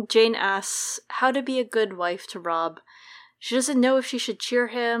 despairing, Jane asks how to be a good wife to Robb. She doesn't know if she should cheer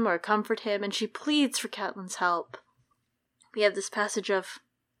him or comfort him, and she pleads for Catelyn's help. We have this passage of,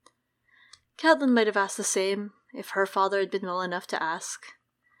 Catelyn might have asked the same if her father had been well enough to ask.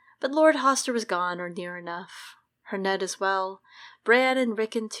 But Lord Hoster was gone, or near enough. Her Ned as well. Bran and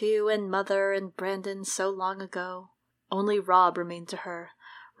Rickon too, and Mother and Brandon so long ago. Only Robb remained to her.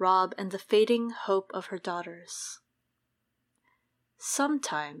 Robb and the fading hope of her daughters.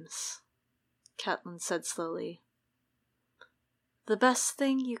 Sometimes, Catelyn said slowly, the best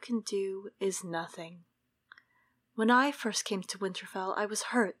thing you can do is nothing. When I first came to Winterfell, I was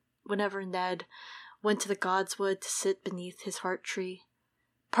hurt whenever Ned went to the Godswood to sit beneath his heart tree.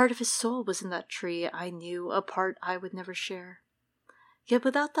 Part of his soul was in that tree, I knew, a part I would never share. Yet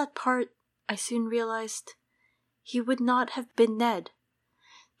without that part, I soon realized, he would not have been Ned.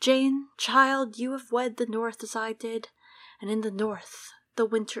 Jane, child, you have wed the North as I did, and in the North the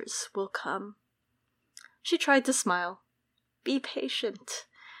winters will come. She tried to smile. Be patient.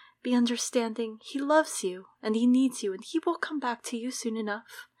 Be understanding. He loves you, and he needs you, and he will come back to you soon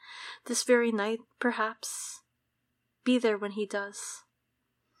enough. This very night, perhaps. Be there when he does.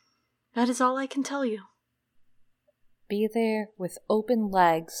 That is all I can tell you. Be there with open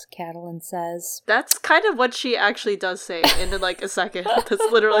legs, Catelyn says. That's kind of what she actually does say in like a second.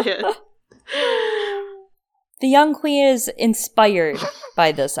 That's literally it. The young queen is inspired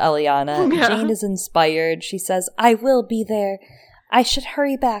by this, Eliana. Yeah. Jane is inspired. She says, I will be there. I should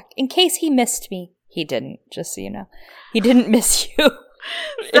hurry back in case he missed me. He didn't, just so you know. He didn't miss you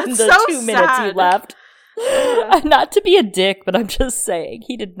in the so 2 minutes you sad. left. Not to be a dick, but I'm just saying.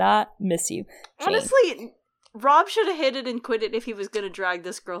 He did not miss you. Jane. Honestly, Rob should have hit it and quit it if he was going to drag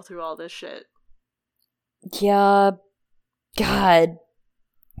this girl through all this shit. Yeah. God.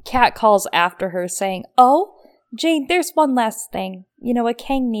 Kat calls after her saying, oh, Jane, there's one last thing. You know, a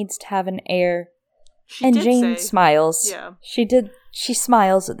king needs to have an heir. She did Jane say, smiles. Yeah. She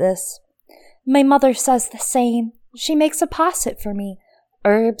smiles at this. My mother says the same. She makes a posset for me.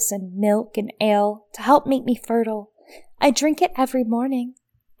 Herbs and milk and ale to help make me fertile. I drink it every morning.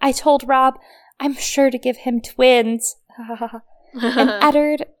 I told Rob I'm sure to give him twins. An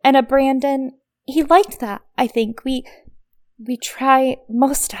Eddard and a Brandon. He liked that, I think. We try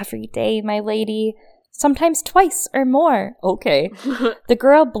most every day, my lady. Sometimes twice or more. Okay. The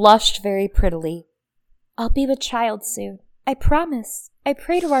girl blushed very prettily. I'll be with child soon. I promise. I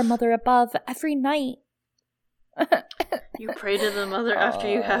pray to our mother above every night. You pray to the mother after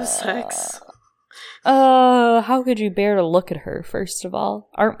you have sex. How could you bear to look at her, first of all?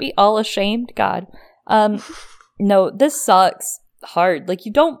 Aren't we all ashamed? God. No, this sucks hard. Like,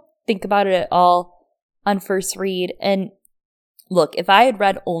 you don't think about it at all on first read. And look, if I had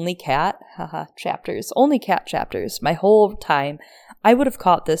read only Cat chapters, my whole time, I would have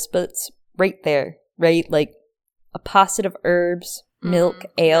caught this, but it's right there, right? Like, a posset of herbs, milk,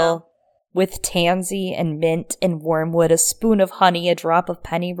 ale, with tansy and mint and wormwood, a spoon of honey, a drop of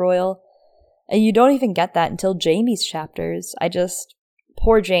pennyroyal. And you don't even get that until Jamie's chapters.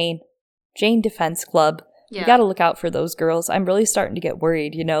 Poor Jane. Jane Defense Club. Yeah. You gotta look out for those girls. I'm really starting to get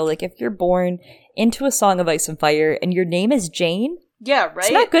worried, you know? Like, if you're born into A Song of Ice and Fire and your name is Jane, yeah, right?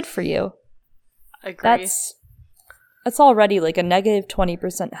 it's not good for you. I agree. That's already like a negative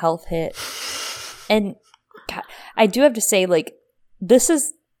 20% health hit. And God, I do have to say, like, this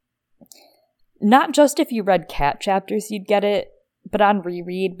is not just if you read Cat chapters, you'd get it, but on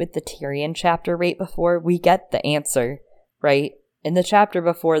reread with the Tyrion chapter right before, we get the answer, right? In the chapter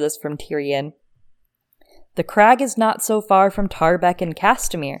before this from Tyrion, the crag is not so far from Tarbeck and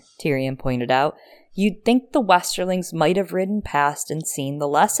Castamere, Tyrion pointed out. You'd think the Westerlings might have ridden past and seen the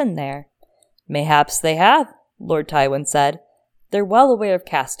lesson there. Mayhaps they have, Lord Tywin said. They're well aware of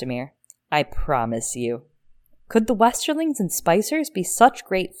Castamere, I promise you. Could the Westerlings and Spicers be such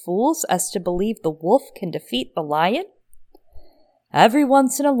great fools as to believe the wolf can defeat the lion? Every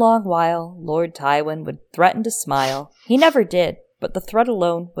once in a long while, Lord Tywin would threaten to smile. He never did, but the threat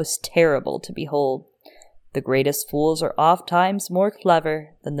alone was terrible to behold. The greatest fools are oft-times more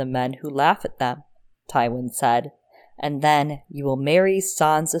clever than the men who laugh at them, Tywin said. And then you will marry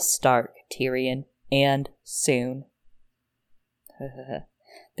Sansa Stark, Tyrion, and soon.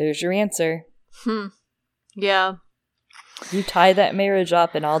 There's your answer. Yeah. You tie that marriage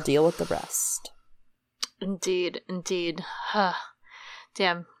up and I'll deal with the rest. Indeed.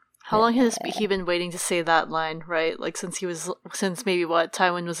 Damn. How long has he been waiting to say that line, right? Like, since maybe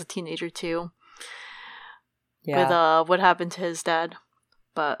Tywin was a teenager too. Yeah. With what happened to his dad.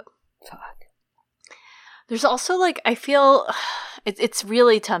 But Fuck. there's also, like, I feel it's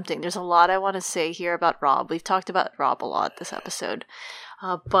really tempting. There's a lot I want to say here about Robb. We've talked about Robb a lot this episode.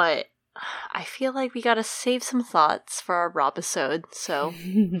 But I feel like we gotta save some thoughts for our Robb-isode, so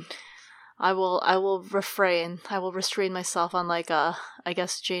I will refrain. I will restrain myself on, like, I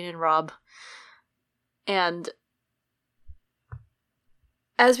guess, Jane and Robb. And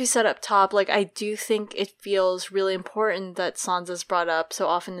as we said up top, like, I do think it feels really important that Sansa's brought up so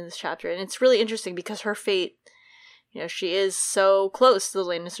often in this chapter, and it's really interesting because her fate, you know, she is so close to the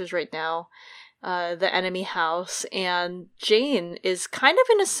Lannisters right now. The enemy house, and Jane is kind of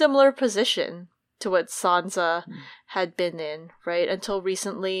in a similar position to what Sansa had been in, right? Until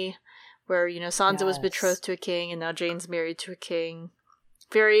recently, where, you know, Sansa was betrothed to a king, and now Jane's married to a king.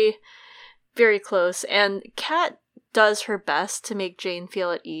 Very, very close. And Kat does her best to make Jane feel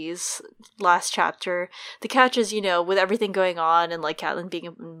at ease. Last chapter, the catch is, you know, with everything going on and, like, Catelyn being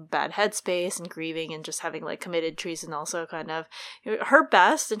in a bad headspace and grieving and just having, like, committed treason also kind of, you know, her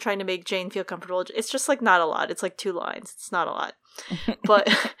best in trying to make Jane feel comfortable. It's just, like, not a lot. It's like 2 lines. It's not a lot. But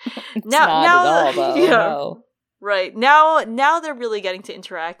now right. Now they're really getting to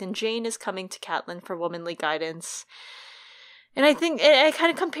interact, and Jane is coming to Catelyn for womanly guidance. And I think I kind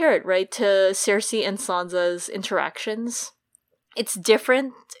of compare it, right, to Cersei and Sansa's interactions. It's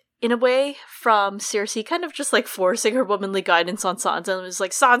different in a way from Cersei kind of just, like, forcing her womanly guidance on Sansa, and was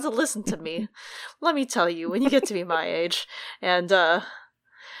like, Sansa, listen to me. Let me tell you when you get to be my age. And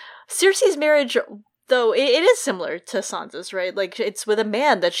Cersei's marriage Though it is similar to Sansa's, right? Like, it's with a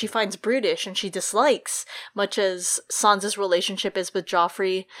man that she finds brutish and she dislikes, much as Sansa's relationship is with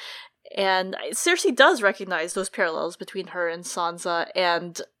Joffrey. And Cersei does recognize those parallels between her and Sansa,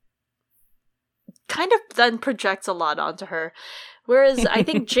 and kind of then projects a lot onto her. Whereas I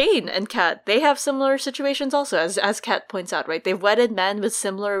think Jane and Kat, they have similar situations also, as Kat points out, right? They've wedded men with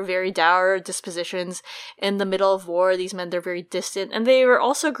similar, very dour dispositions. In the middle of war, these men, they're very distant, and they were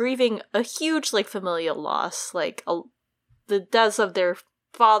also grieving a huge, like, familial loss, like, the deaths of their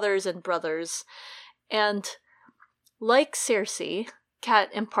fathers and brothers. And like Cersei, Kat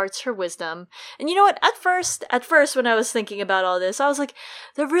imparts her wisdom. And you know what? At first, when I was thinking about all this, I was like,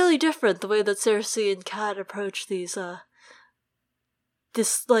 they're really different, the way that Cersei and Kat approach this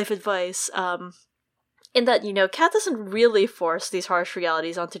life advice, in that, you know, Kat doesn't really force these harsh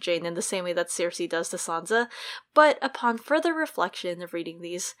realities onto Jane in the same way that Cersei does to Sansa, but upon further reflection of reading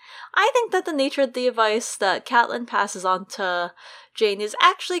these, I think that the nature of the advice that Catelyn passes on to Jane is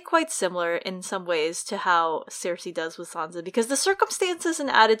actually quite similar in some ways to how Cersei does with Sansa, because the circumstances and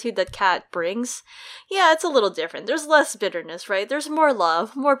attitude that Kat brings, yeah, it's a little different. There's less bitterness, right? There's more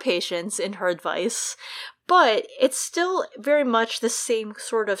love, more patience in her advice, but it's still very much the same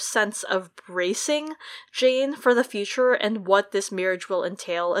sort of sense of bracing Jane for the future and what this marriage will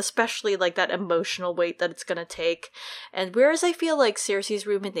entail, especially like that emotional weight that it's gonna take. And whereas I feel like Cersei's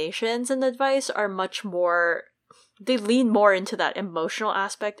ruminations and advice are much more, they lean more into that emotional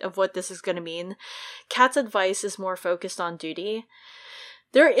aspect of what this is gonna mean, Kat's advice is more focused on duty.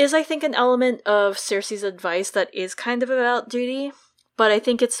 There is, I think, an element of Cersei's advice that is kind of about duty, but I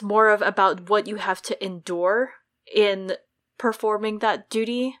think it's more of about what you have to endure in performing that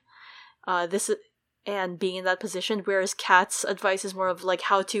duty, and being in that position, whereas Kat's advice is more of like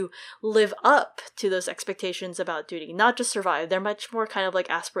how to live up to those expectations about duty, not just survive. They're much more kind of like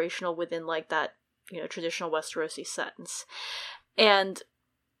aspirational within like that, you know, traditional Westerosi sense. And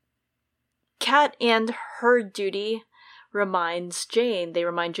Kat and her duty remind Jane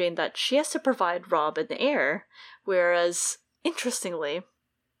that she has to provide Robb an heir, whereas interestingly,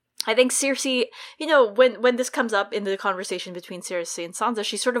 I think Cersei, you know, when this comes up in the conversation between Cersei and Sansa,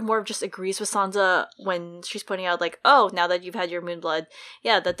 she sort of more just agrees with Sansa when she's pointing out, like, oh, now that you've had your moonblood,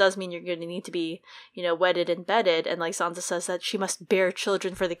 yeah, that does mean you're going to need to be, you know, wedded and bedded. And, like, Sansa says that she must bear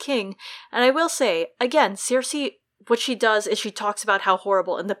children for the king. And I will say, again, Cersei, what she does is she talks about how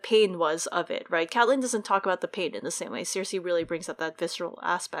horrible and the pain was of it, right? Catelyn doesn't talk about the pain in the same way. Cersei really brings up that visceral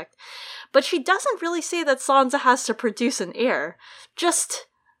aspect. But she doesn't really say that Sansa has to produce an heir. Just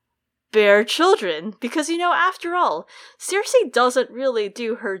bear children. Because, you know, after all, Cersei doesn't really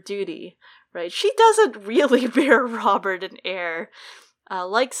do her duty, right? She doesn't really bear Robert an heir.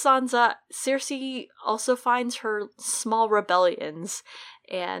 Like Sansa, Cersei also finds her small rebellions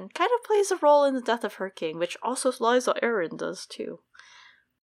and kind of plays a role in the death of her king, which also Lysa Arryn does too.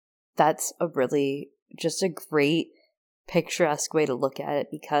 That's just a great picturesque way to look at it,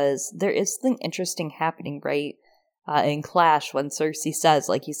 because there is something interesting happening, right, in Clash when Cersei says,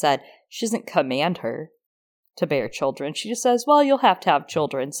 like you said, she doesn't command her to bear children. She just says, well, you'll have to have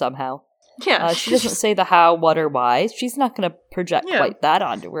children somehow. Yeah. She doesn't say the how, what, or why. She's not going to project quite that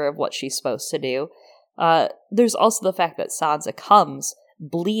onto her of what she's supposed to do. There's also the fact that Sansa comes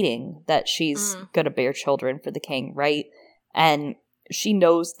bleeding that she's going to bear children for the king, right? And she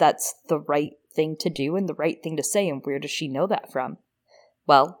knows that's the right thing to do and the right thing to say, and where does she know that from?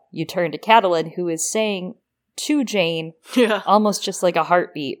 Well, you turn to Catelyn, who is saying to Jane, almost just like a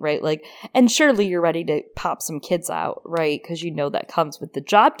heartbeat, right? Like, and surely you're ready to pop some kids out, right? Because you know that comes with the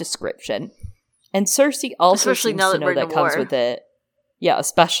job description. And Cersei also especially seems now to know that comes war. with it. Yeah,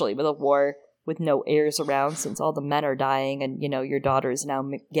 especially with a war with no heirs around, since all the men are dying, and, you know, your daughter is now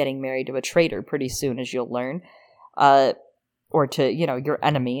getting married to a traitor pretty soon, as you'll learn. Or to, you know, your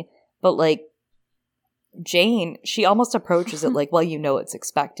enemy. But, like, Jane, she almost approaches it like, well, you know it's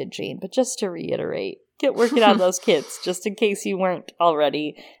expected, Jane. But just to reiterate, get working on those kids, just in case you weren't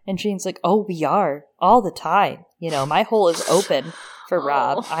already. And Jane's like, oh, we are, all the time. You know, my hole is open for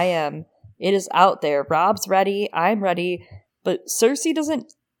Robb. It is out there. Robb's ready, I'm ready. But Cersei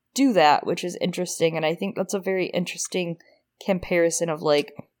doesn't do that, which is interesting. And I think that's a very interesting comparison of,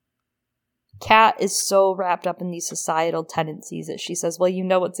 like, Kat is so wrapped up in these societal tendencies that she says, well, you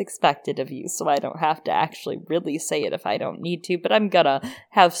know what's expected of you, so I don't have to actually really say it if I don't need to, but I'm gonna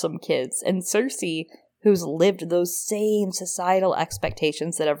have some kids. And Cersei, who's lived those same societal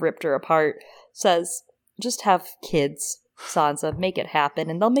expectations that have ripped her apart, says, just have kids, Sansa, make it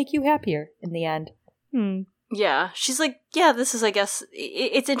happen, and they'll make you happier in the end. Yeah, she's like, yeah, this is, I guess,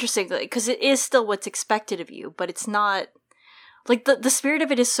 it's interesting, because it is still what's expected of you, but it's not, like, the spirit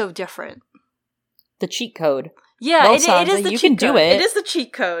of it is so different. the cheat code. Yeah, Well, it Sansa, is the you cheat can do code. it, It is the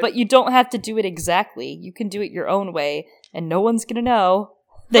cheat code. but you don't have to do it exactly. You can do it your own way, and no one's gonna know.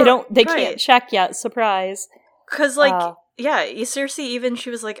 They Right. can't check yet. Surprise. Because, like, yeah, Cersei even, she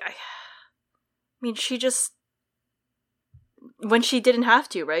was like, I mean, she just, when she didn't have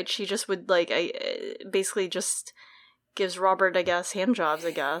to, right? She just would, like, basically just gives Robert, I guess, hand jobs,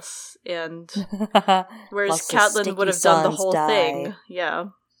 I guess. And whereas Catelyn would have done the whole thing. Yeah.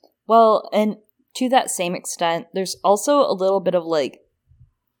 Well, and to that same extent, there's also a little bit of, like,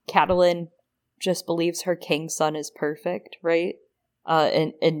 Catelyn just believes her king's son is perfect, right?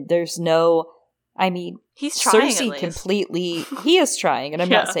 And there's no, I mean, he's trying, Cersei completely, he is trying, and I'm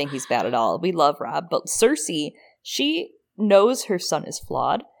not saying he's bad at all. We love Robb, but Cersei, she knows her son is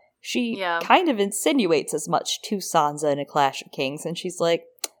flawed. She kind of insinuates as much to Sansa in A Clash of Kings, and she's like,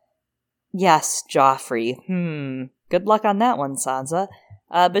 yes, Joffrey, good luck on that one, Sansa.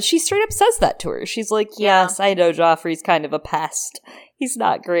 But she straight up says that to her. She's like, yes, I know Joffrey's kind of a pest. He's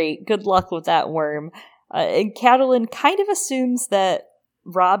not great. Good luck with that worm. And Catelyn kind of assumes that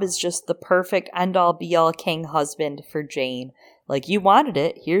Robb is just the perfect end-all be-all king husband for Jane. Like, you wanted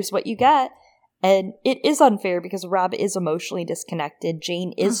it, here's what you get. And it is unfair because Robb is emotionally disconnected.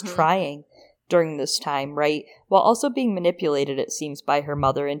 Jane is trying during this time, right? While also being manipulated, it seems, by her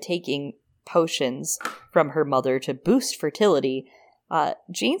mother and taking potions from her mother to boost fertility.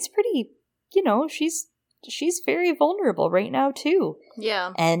 Jane's pretty, she's very vulnerable right now, too.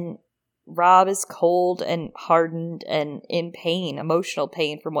 Yeah. And Robb is cold and hardened and in pain, emotional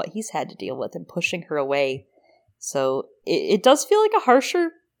pain from what he's had to deal with and pushing her away. So it does feel like a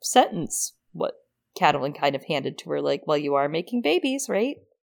harsher sentence, what Catelyn kind of handed to her, like, well, you are making babies, right?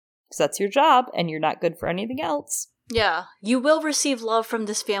 Because that's your job and you're not good for anything else. Yeah. You will receive love from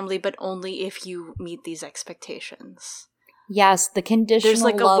this family, but only if you meet these expectations. Yes, the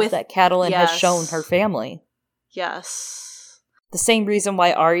conditional love that Catelyn has shown her family. Yes. The same reason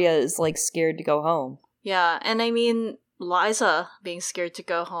why Arya is, like, scared to go home. Yeah, and I mean, Lysa being scared to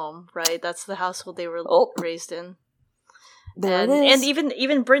go home, right? That's the household they were raised in. There it is. And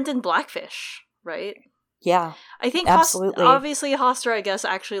even Brendan Blackfish, right? Yeah, I think absolutely. Obviously Hoster, I guess,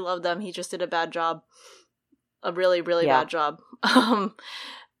 actually loved them. He just did a bad job. A really, really bad job. And...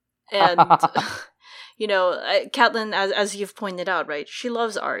 Catelyn, as you've pointed out, right, she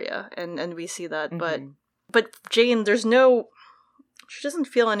loves Arya, and we see that, but Jane, she doesn't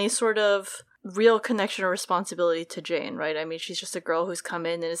feel any sort of real connection or responsibility to Jane, right? I mean, she's just a girl who's come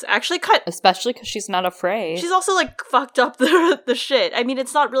in and is actually especially because she's not afraid. She's also, like, fucked up the shit. I mean,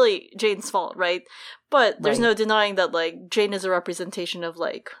 it's not really Jane's fault, right? But there's no denying that, like, Jane is a representation of,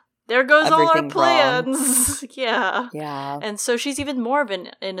 like, there goes everything all our plans. Yeah. And so she's even more of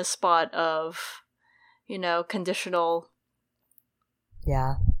in a spot of, conditional.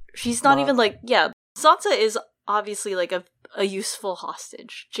 Yeah. She's not even like, Sansa is obviously like a useful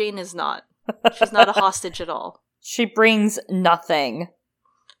hostage. Jane is not. She's not a hostage at all. She brings nothing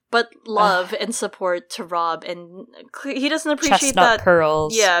but love and support to Robb, and he doesn't appreciate chestnut that.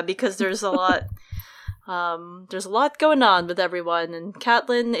 Curls. Yeah, because there's a lot. There's a lot going on with everyone, and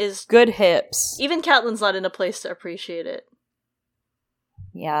Catelyn is good hips. Even Catelyn's not in a place to appreciate it.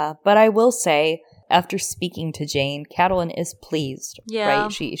 Yeah, but I will say, after speaking to Jane, Catelyn is pleased. Yeah.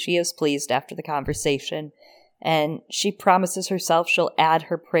 Right? She is pleased after the conversation. And she promises herself she'll add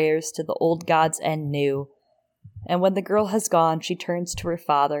her prayers to the old gods and new. And when the girl has gone, she turns to her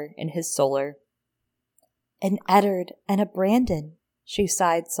father in his solar. An Eddard and a Brandon, she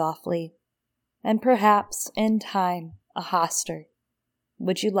sighed softly. And perhaps, in time, a Hoster.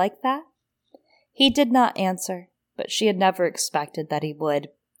 Would you like that? He did not answer, but she had never expected that he would.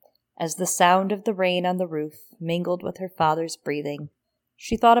 As the sound of the rain on the roof mingled with her father's breathing,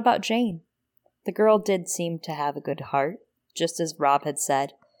 she thought about Jane. The girl did seem to have a good heart, just as Robb had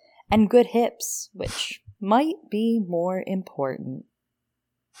said, and good hips, which might be more important.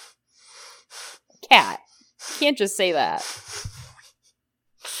 Cat, can't just say that.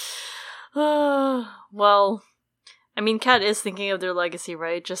 Well, I mean, Cat is thinking of their legacy,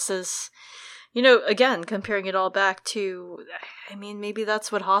 right? Just as, again, comparing it all back to, I mean, maybe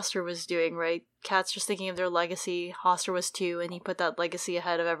that's what Hoster was doing, right? Cat's just thinking of their legacy. Hoster was too, and he put that legacy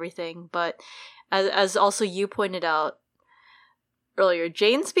ahead of everything. But as also you pointed out earlier,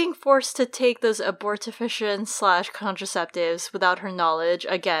 Jane's being forced to take those abortifacient/contraceptives without her knowledge,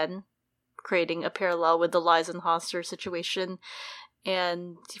 again, creating a parallel with the Lysa and Hoster situation.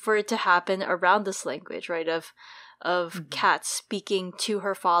 And for it to happen around this language, right, of Cat speaking to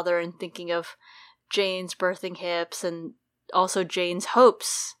her father and thinking of Jane's birthing hips and also Jane's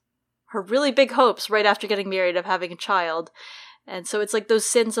hopes, her really big hopes right after getting married of having a child. And so it's like those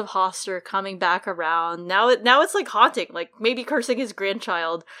sins of Hoster coming back around. Now it's like haunting, like maybe cursing his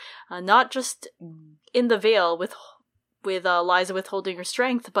grandchild, not just in the veil with Liza withholding her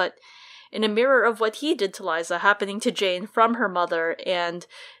strength, but in a mirror of what he did to Liza happening to Jane from her mother, and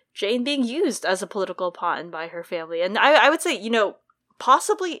Jane being used as a political pawn by her family. And I would say,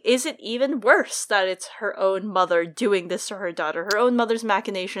 possibly is it even worse that it's her own mother doing this to her daughter, her own mother's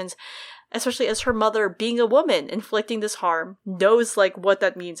machinations, especially as her mother, being a woman, inflicting this harm, knows, like, what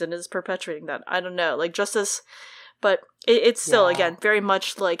that means and is perpetuating that. I don't know, like, justice, but it's still, again, very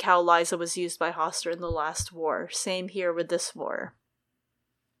much like how Liza was used by Hoster in the last war. Same here with this war.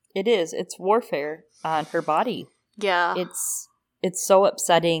 It is. It's warfare on her body. Yeah. It's so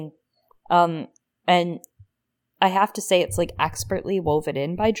upsetting. And I have to say it's like expertly woven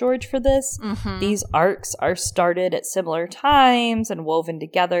in by George for this. Mm-hmm. These arcs are started at similar times and woven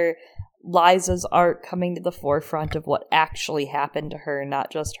together. Liza's arc coming to the forefront of what actually happened to her,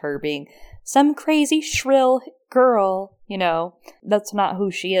 not just her being some crazy shrill girl, That's not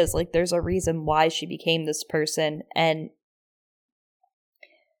who she is. Like, there's a reason why she became this person, and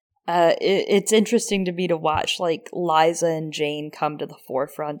it's interesting to me to watch, like, Liza and Jane come to the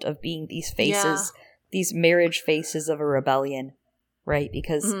forefront of being these faces, these marriage faces of a rebellion, right?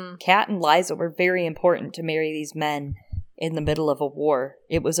 Because Kat and Liza were very important to marry these men in the middle of a war.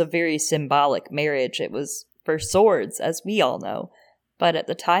 It was a very symbolic marriage. It was for swords, as we all know. But at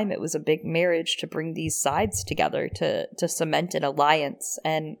the time, it was a big marriage to bring these sides together, to cement an alliance.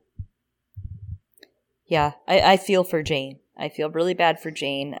 And yeah, I feel for Jane. I feel really bad for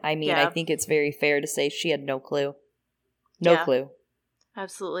Jane. I mean, I think it's very fair to say she had no clue. No clue.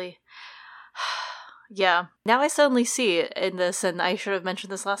 Absolutely. Yeah. Now I suddenly see in this, and I should have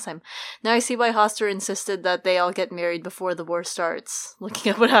mentioned this last time, now I see why Hoster insisted that they all get married before the war starts,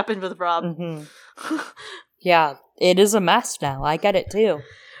 looking at what happened with Robb. Mm-hmm. Yeah, it is a mess now. I get it too.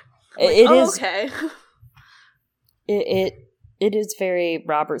 Like, it is okay. It is very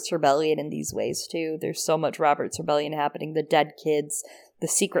Robert's Rebellion in these ways, too. There's so much Robert's Rebellion happening. The dead kids, the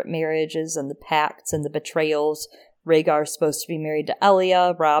secret marriages, and the pacts, and the betrayals. Rhaegar's supposed to be married to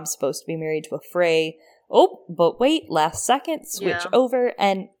Elia. Robb's supposed to be married to a Frey. Oh, but wait, last second, switch over.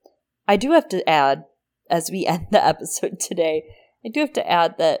 And I do have to add, as we end the episode today, I do have to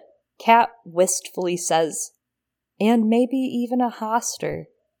add that Kat wistfully says, and maybe even a Hoster.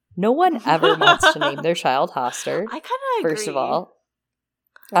 No one ever wants to name their child Hoster. I kind of agree. First of all,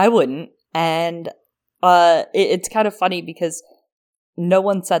 I wouldn't. And it's kind of funny because no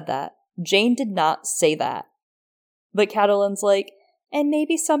one said that. Jane did not say that. But Catelyn's like, and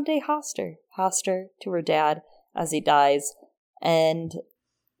maybe someday Hoster. Hoster to her dad as he dies. And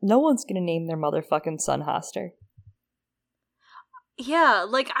no one's going to name their motherfucking son Hoster. Yeah,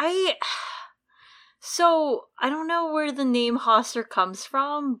 like So, I don't know where the name Hoster comes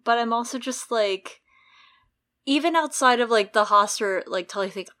from, but I'm also just like, even outside of like the Hoster like Tully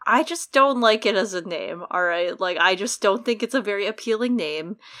thing, I just don't like it as a name, alright? Like, I just don't think it's a very appealing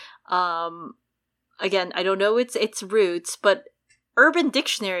name. Again, I don't know its roots, but Urban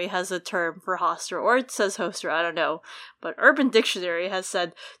Dictionary has a term for Hoster, or it says Hoster, I don't know. But Urban Dictionary has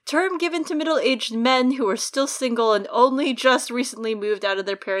said, term given to middle-aged men who are still single and only just recently moved out of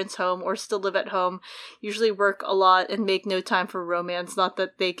their parents' home or still live at home, usually work a lot and make no time for romance, not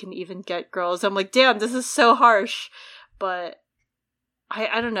that they can even get girls. I'm like, damn, this is so harsh. But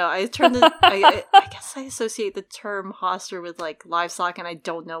I don't know. I guess I associate the term Hoster with like livestock, and I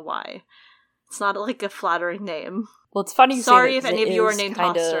don't know why. It's not like a flattering name. Well, it's funny you say that. Sorry if any of you are named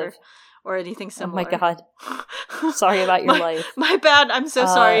Hoster or anything similar. Oh my god. Sorry about your life. My bad. I'm so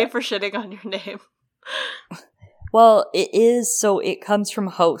sorry for shitting on your name. Well, it comes from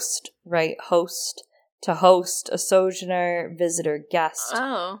host, right? Host to host, a sojourner, visitor, guest.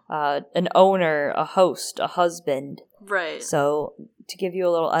 Oh. An owner, a host, a husband. Right. So, to give you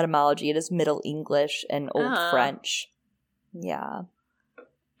a little etymology, it is Middle English and Old French. Yeah.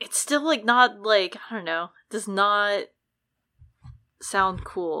 It's still, like, not, like, I don't know, does not sound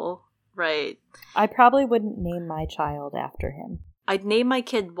cool, right? I probably wouldn't name my child after him. I'd name my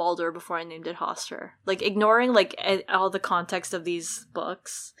kid Walder before I named it Hoster. Like, ignoring, like, all the context of these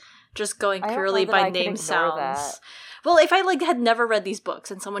books, just going purely by name sounds. That. Well, if I, like, had never read these books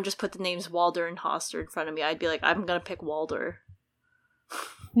and someone just put the names Walder and Hoster in front of me, I'd be like, I'm gonna pick Walder.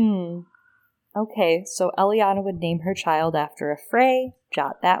 Okay, so Eliana would name her child after a Frey.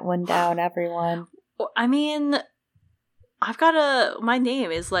 Jot that one down, everyone. I mean, my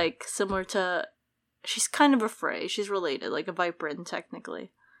name is, like, similar to, she's kind of a Frey. She's related, like a Viperin,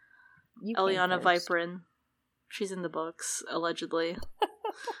 technically. Eliana Viperin. She's in the books, allegedly.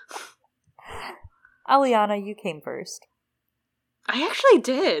 Eliana, you came first. I actually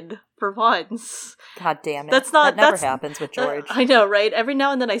did, for once. God damn it. That never happens with George. I know, right? Every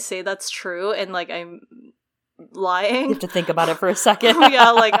now and then I say that's true, and, like, I'm lying. You have to think about it for a second.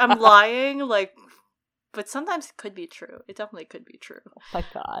 Yeah, like, I'm lying, like, but sometimes it could be true. It definitely could be true. Oh my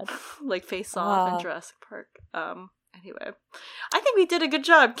god. Like Face Off and Jurassic Park. Anyway. I think we did a good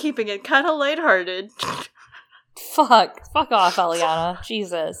job keeping it kind of lighthearted. Fuck off, Eliana.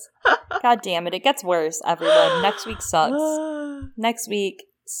 Jesus. God damn it. It gets worse, everyone. Next week sucks. Next week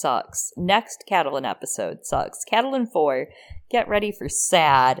sucks. Next Catalan episode sucks. Catalan 4, get ready for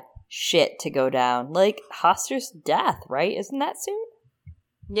sad shit to go down. Like Hoster's death, right? Isn't that soon?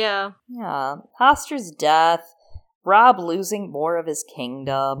 Yeah. Yeah. Hoster's death. Rob losing more of his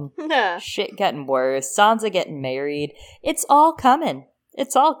kingdom. Yeah. Shit getting worse. Sansa getting married. It's all coming.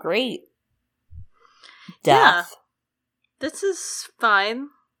 It's all great. Death. Yeah. This is fine.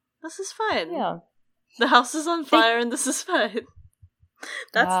 Yeah. The house is on fire and this is fine.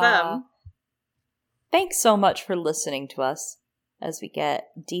 That's them. Thanks so much for listening to us as we get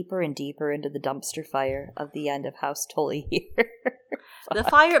deeper and deeper into the dumpster fire of the end of House Tully here. The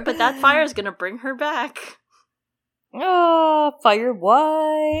fire, but that fire is gonna bring her back. Oh, Fire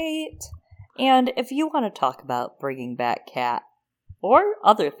White. And if you want to talk about bringing back Cat or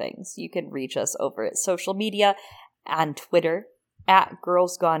other things, you can reach us over at social media on Twitter at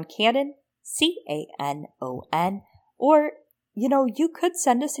Girls Gone Canon, CANON, or, you could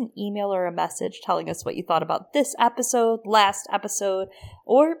send us an email or a message telling us what you thought about this episode, last episode,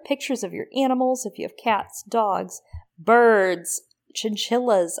 or pictures of your animals if you have cats, dogs, birds,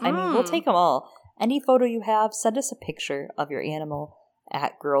 chinchillas. I mean, we'll take them all. Any photo you have, send us a picture of your animal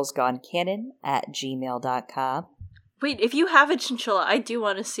at girlsgonecanon@gmail.com. Wait, if you have a chinchilla, I do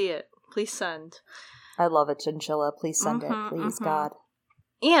want to see it. Please send. I love a chinchilla. Please send it. Please, God.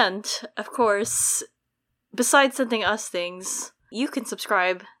 And, of course, besides sending us things, you can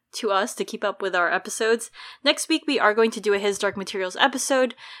subscribe to us to keep up with our episodes. Next week, we are going to do a His Dark Materials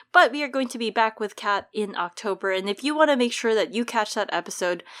episode, but we are going to be back with Kat in October. And if you want to make sure that you catch that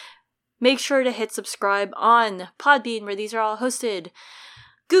episode, make sure to hit subscribe on Podbean, where these are all hosted.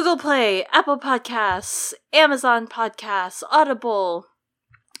 Google Play, Apple Podcasts, Amazon Podcasts, Audible,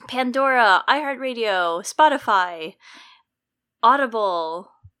 Pandora, iHeartRadio, Spotify,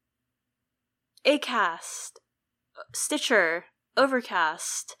 Audible, Acast, Stitcher,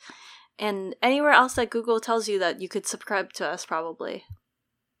 Overcast, and anywhere else that Google tells you that you could subscribe to us, probably.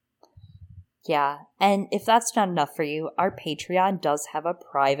 Yeah, and if that's not enough for you, our Patreon does have a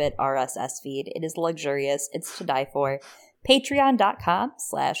private RSS feed. It is luxurious. It's to die for.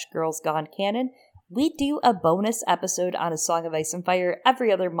 Patreon.com/girlsgonecanon. We do a bonus episode on A Song of Ice and Fire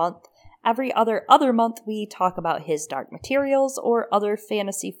every other month. Every other month, we talk about His Dark Materials or other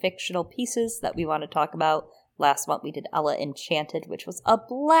fantasy fictional pieces that we want to talk about. Last month, we did Ella Enchanted, which was a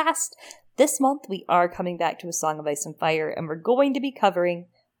blast. This month, we are coming back to A Song of Ice and Fire, and we're going to be covering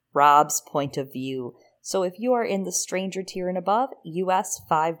Rob's point of view. So if you are in the Stranger tier and above, US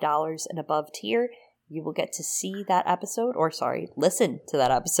 $5 and above tier, you will get to see that episode, listen to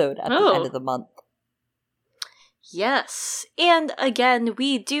that episode at the end of the month. Yes. And again,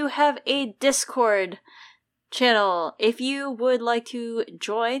 we do have a Discord channel. If you would like to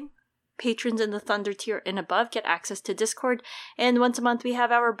join, patrons in the Thunder tier and above get access to Discord. And once a month, we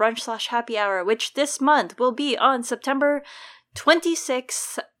have our brunch/happy hour, which this month will be on September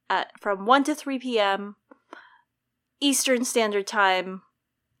 26th from 1 to 3 p.m. Eastern Standard Time.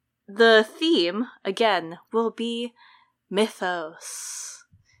 The theme, again, will be mythos.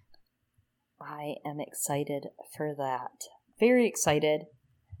 I am excited for that. Very excited.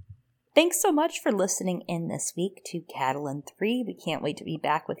 Thanks so much for listening in this week to Catalan 3. We can't wait to be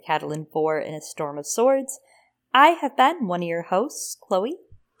back with Catalan 4 in A Storm of Swords. I have been one of your hosts, Chloe.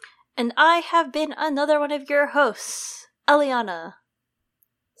 And I have been another one of your hosts, Eliana.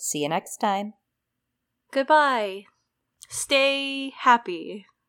 See you next time. Goodbye. Stay happy.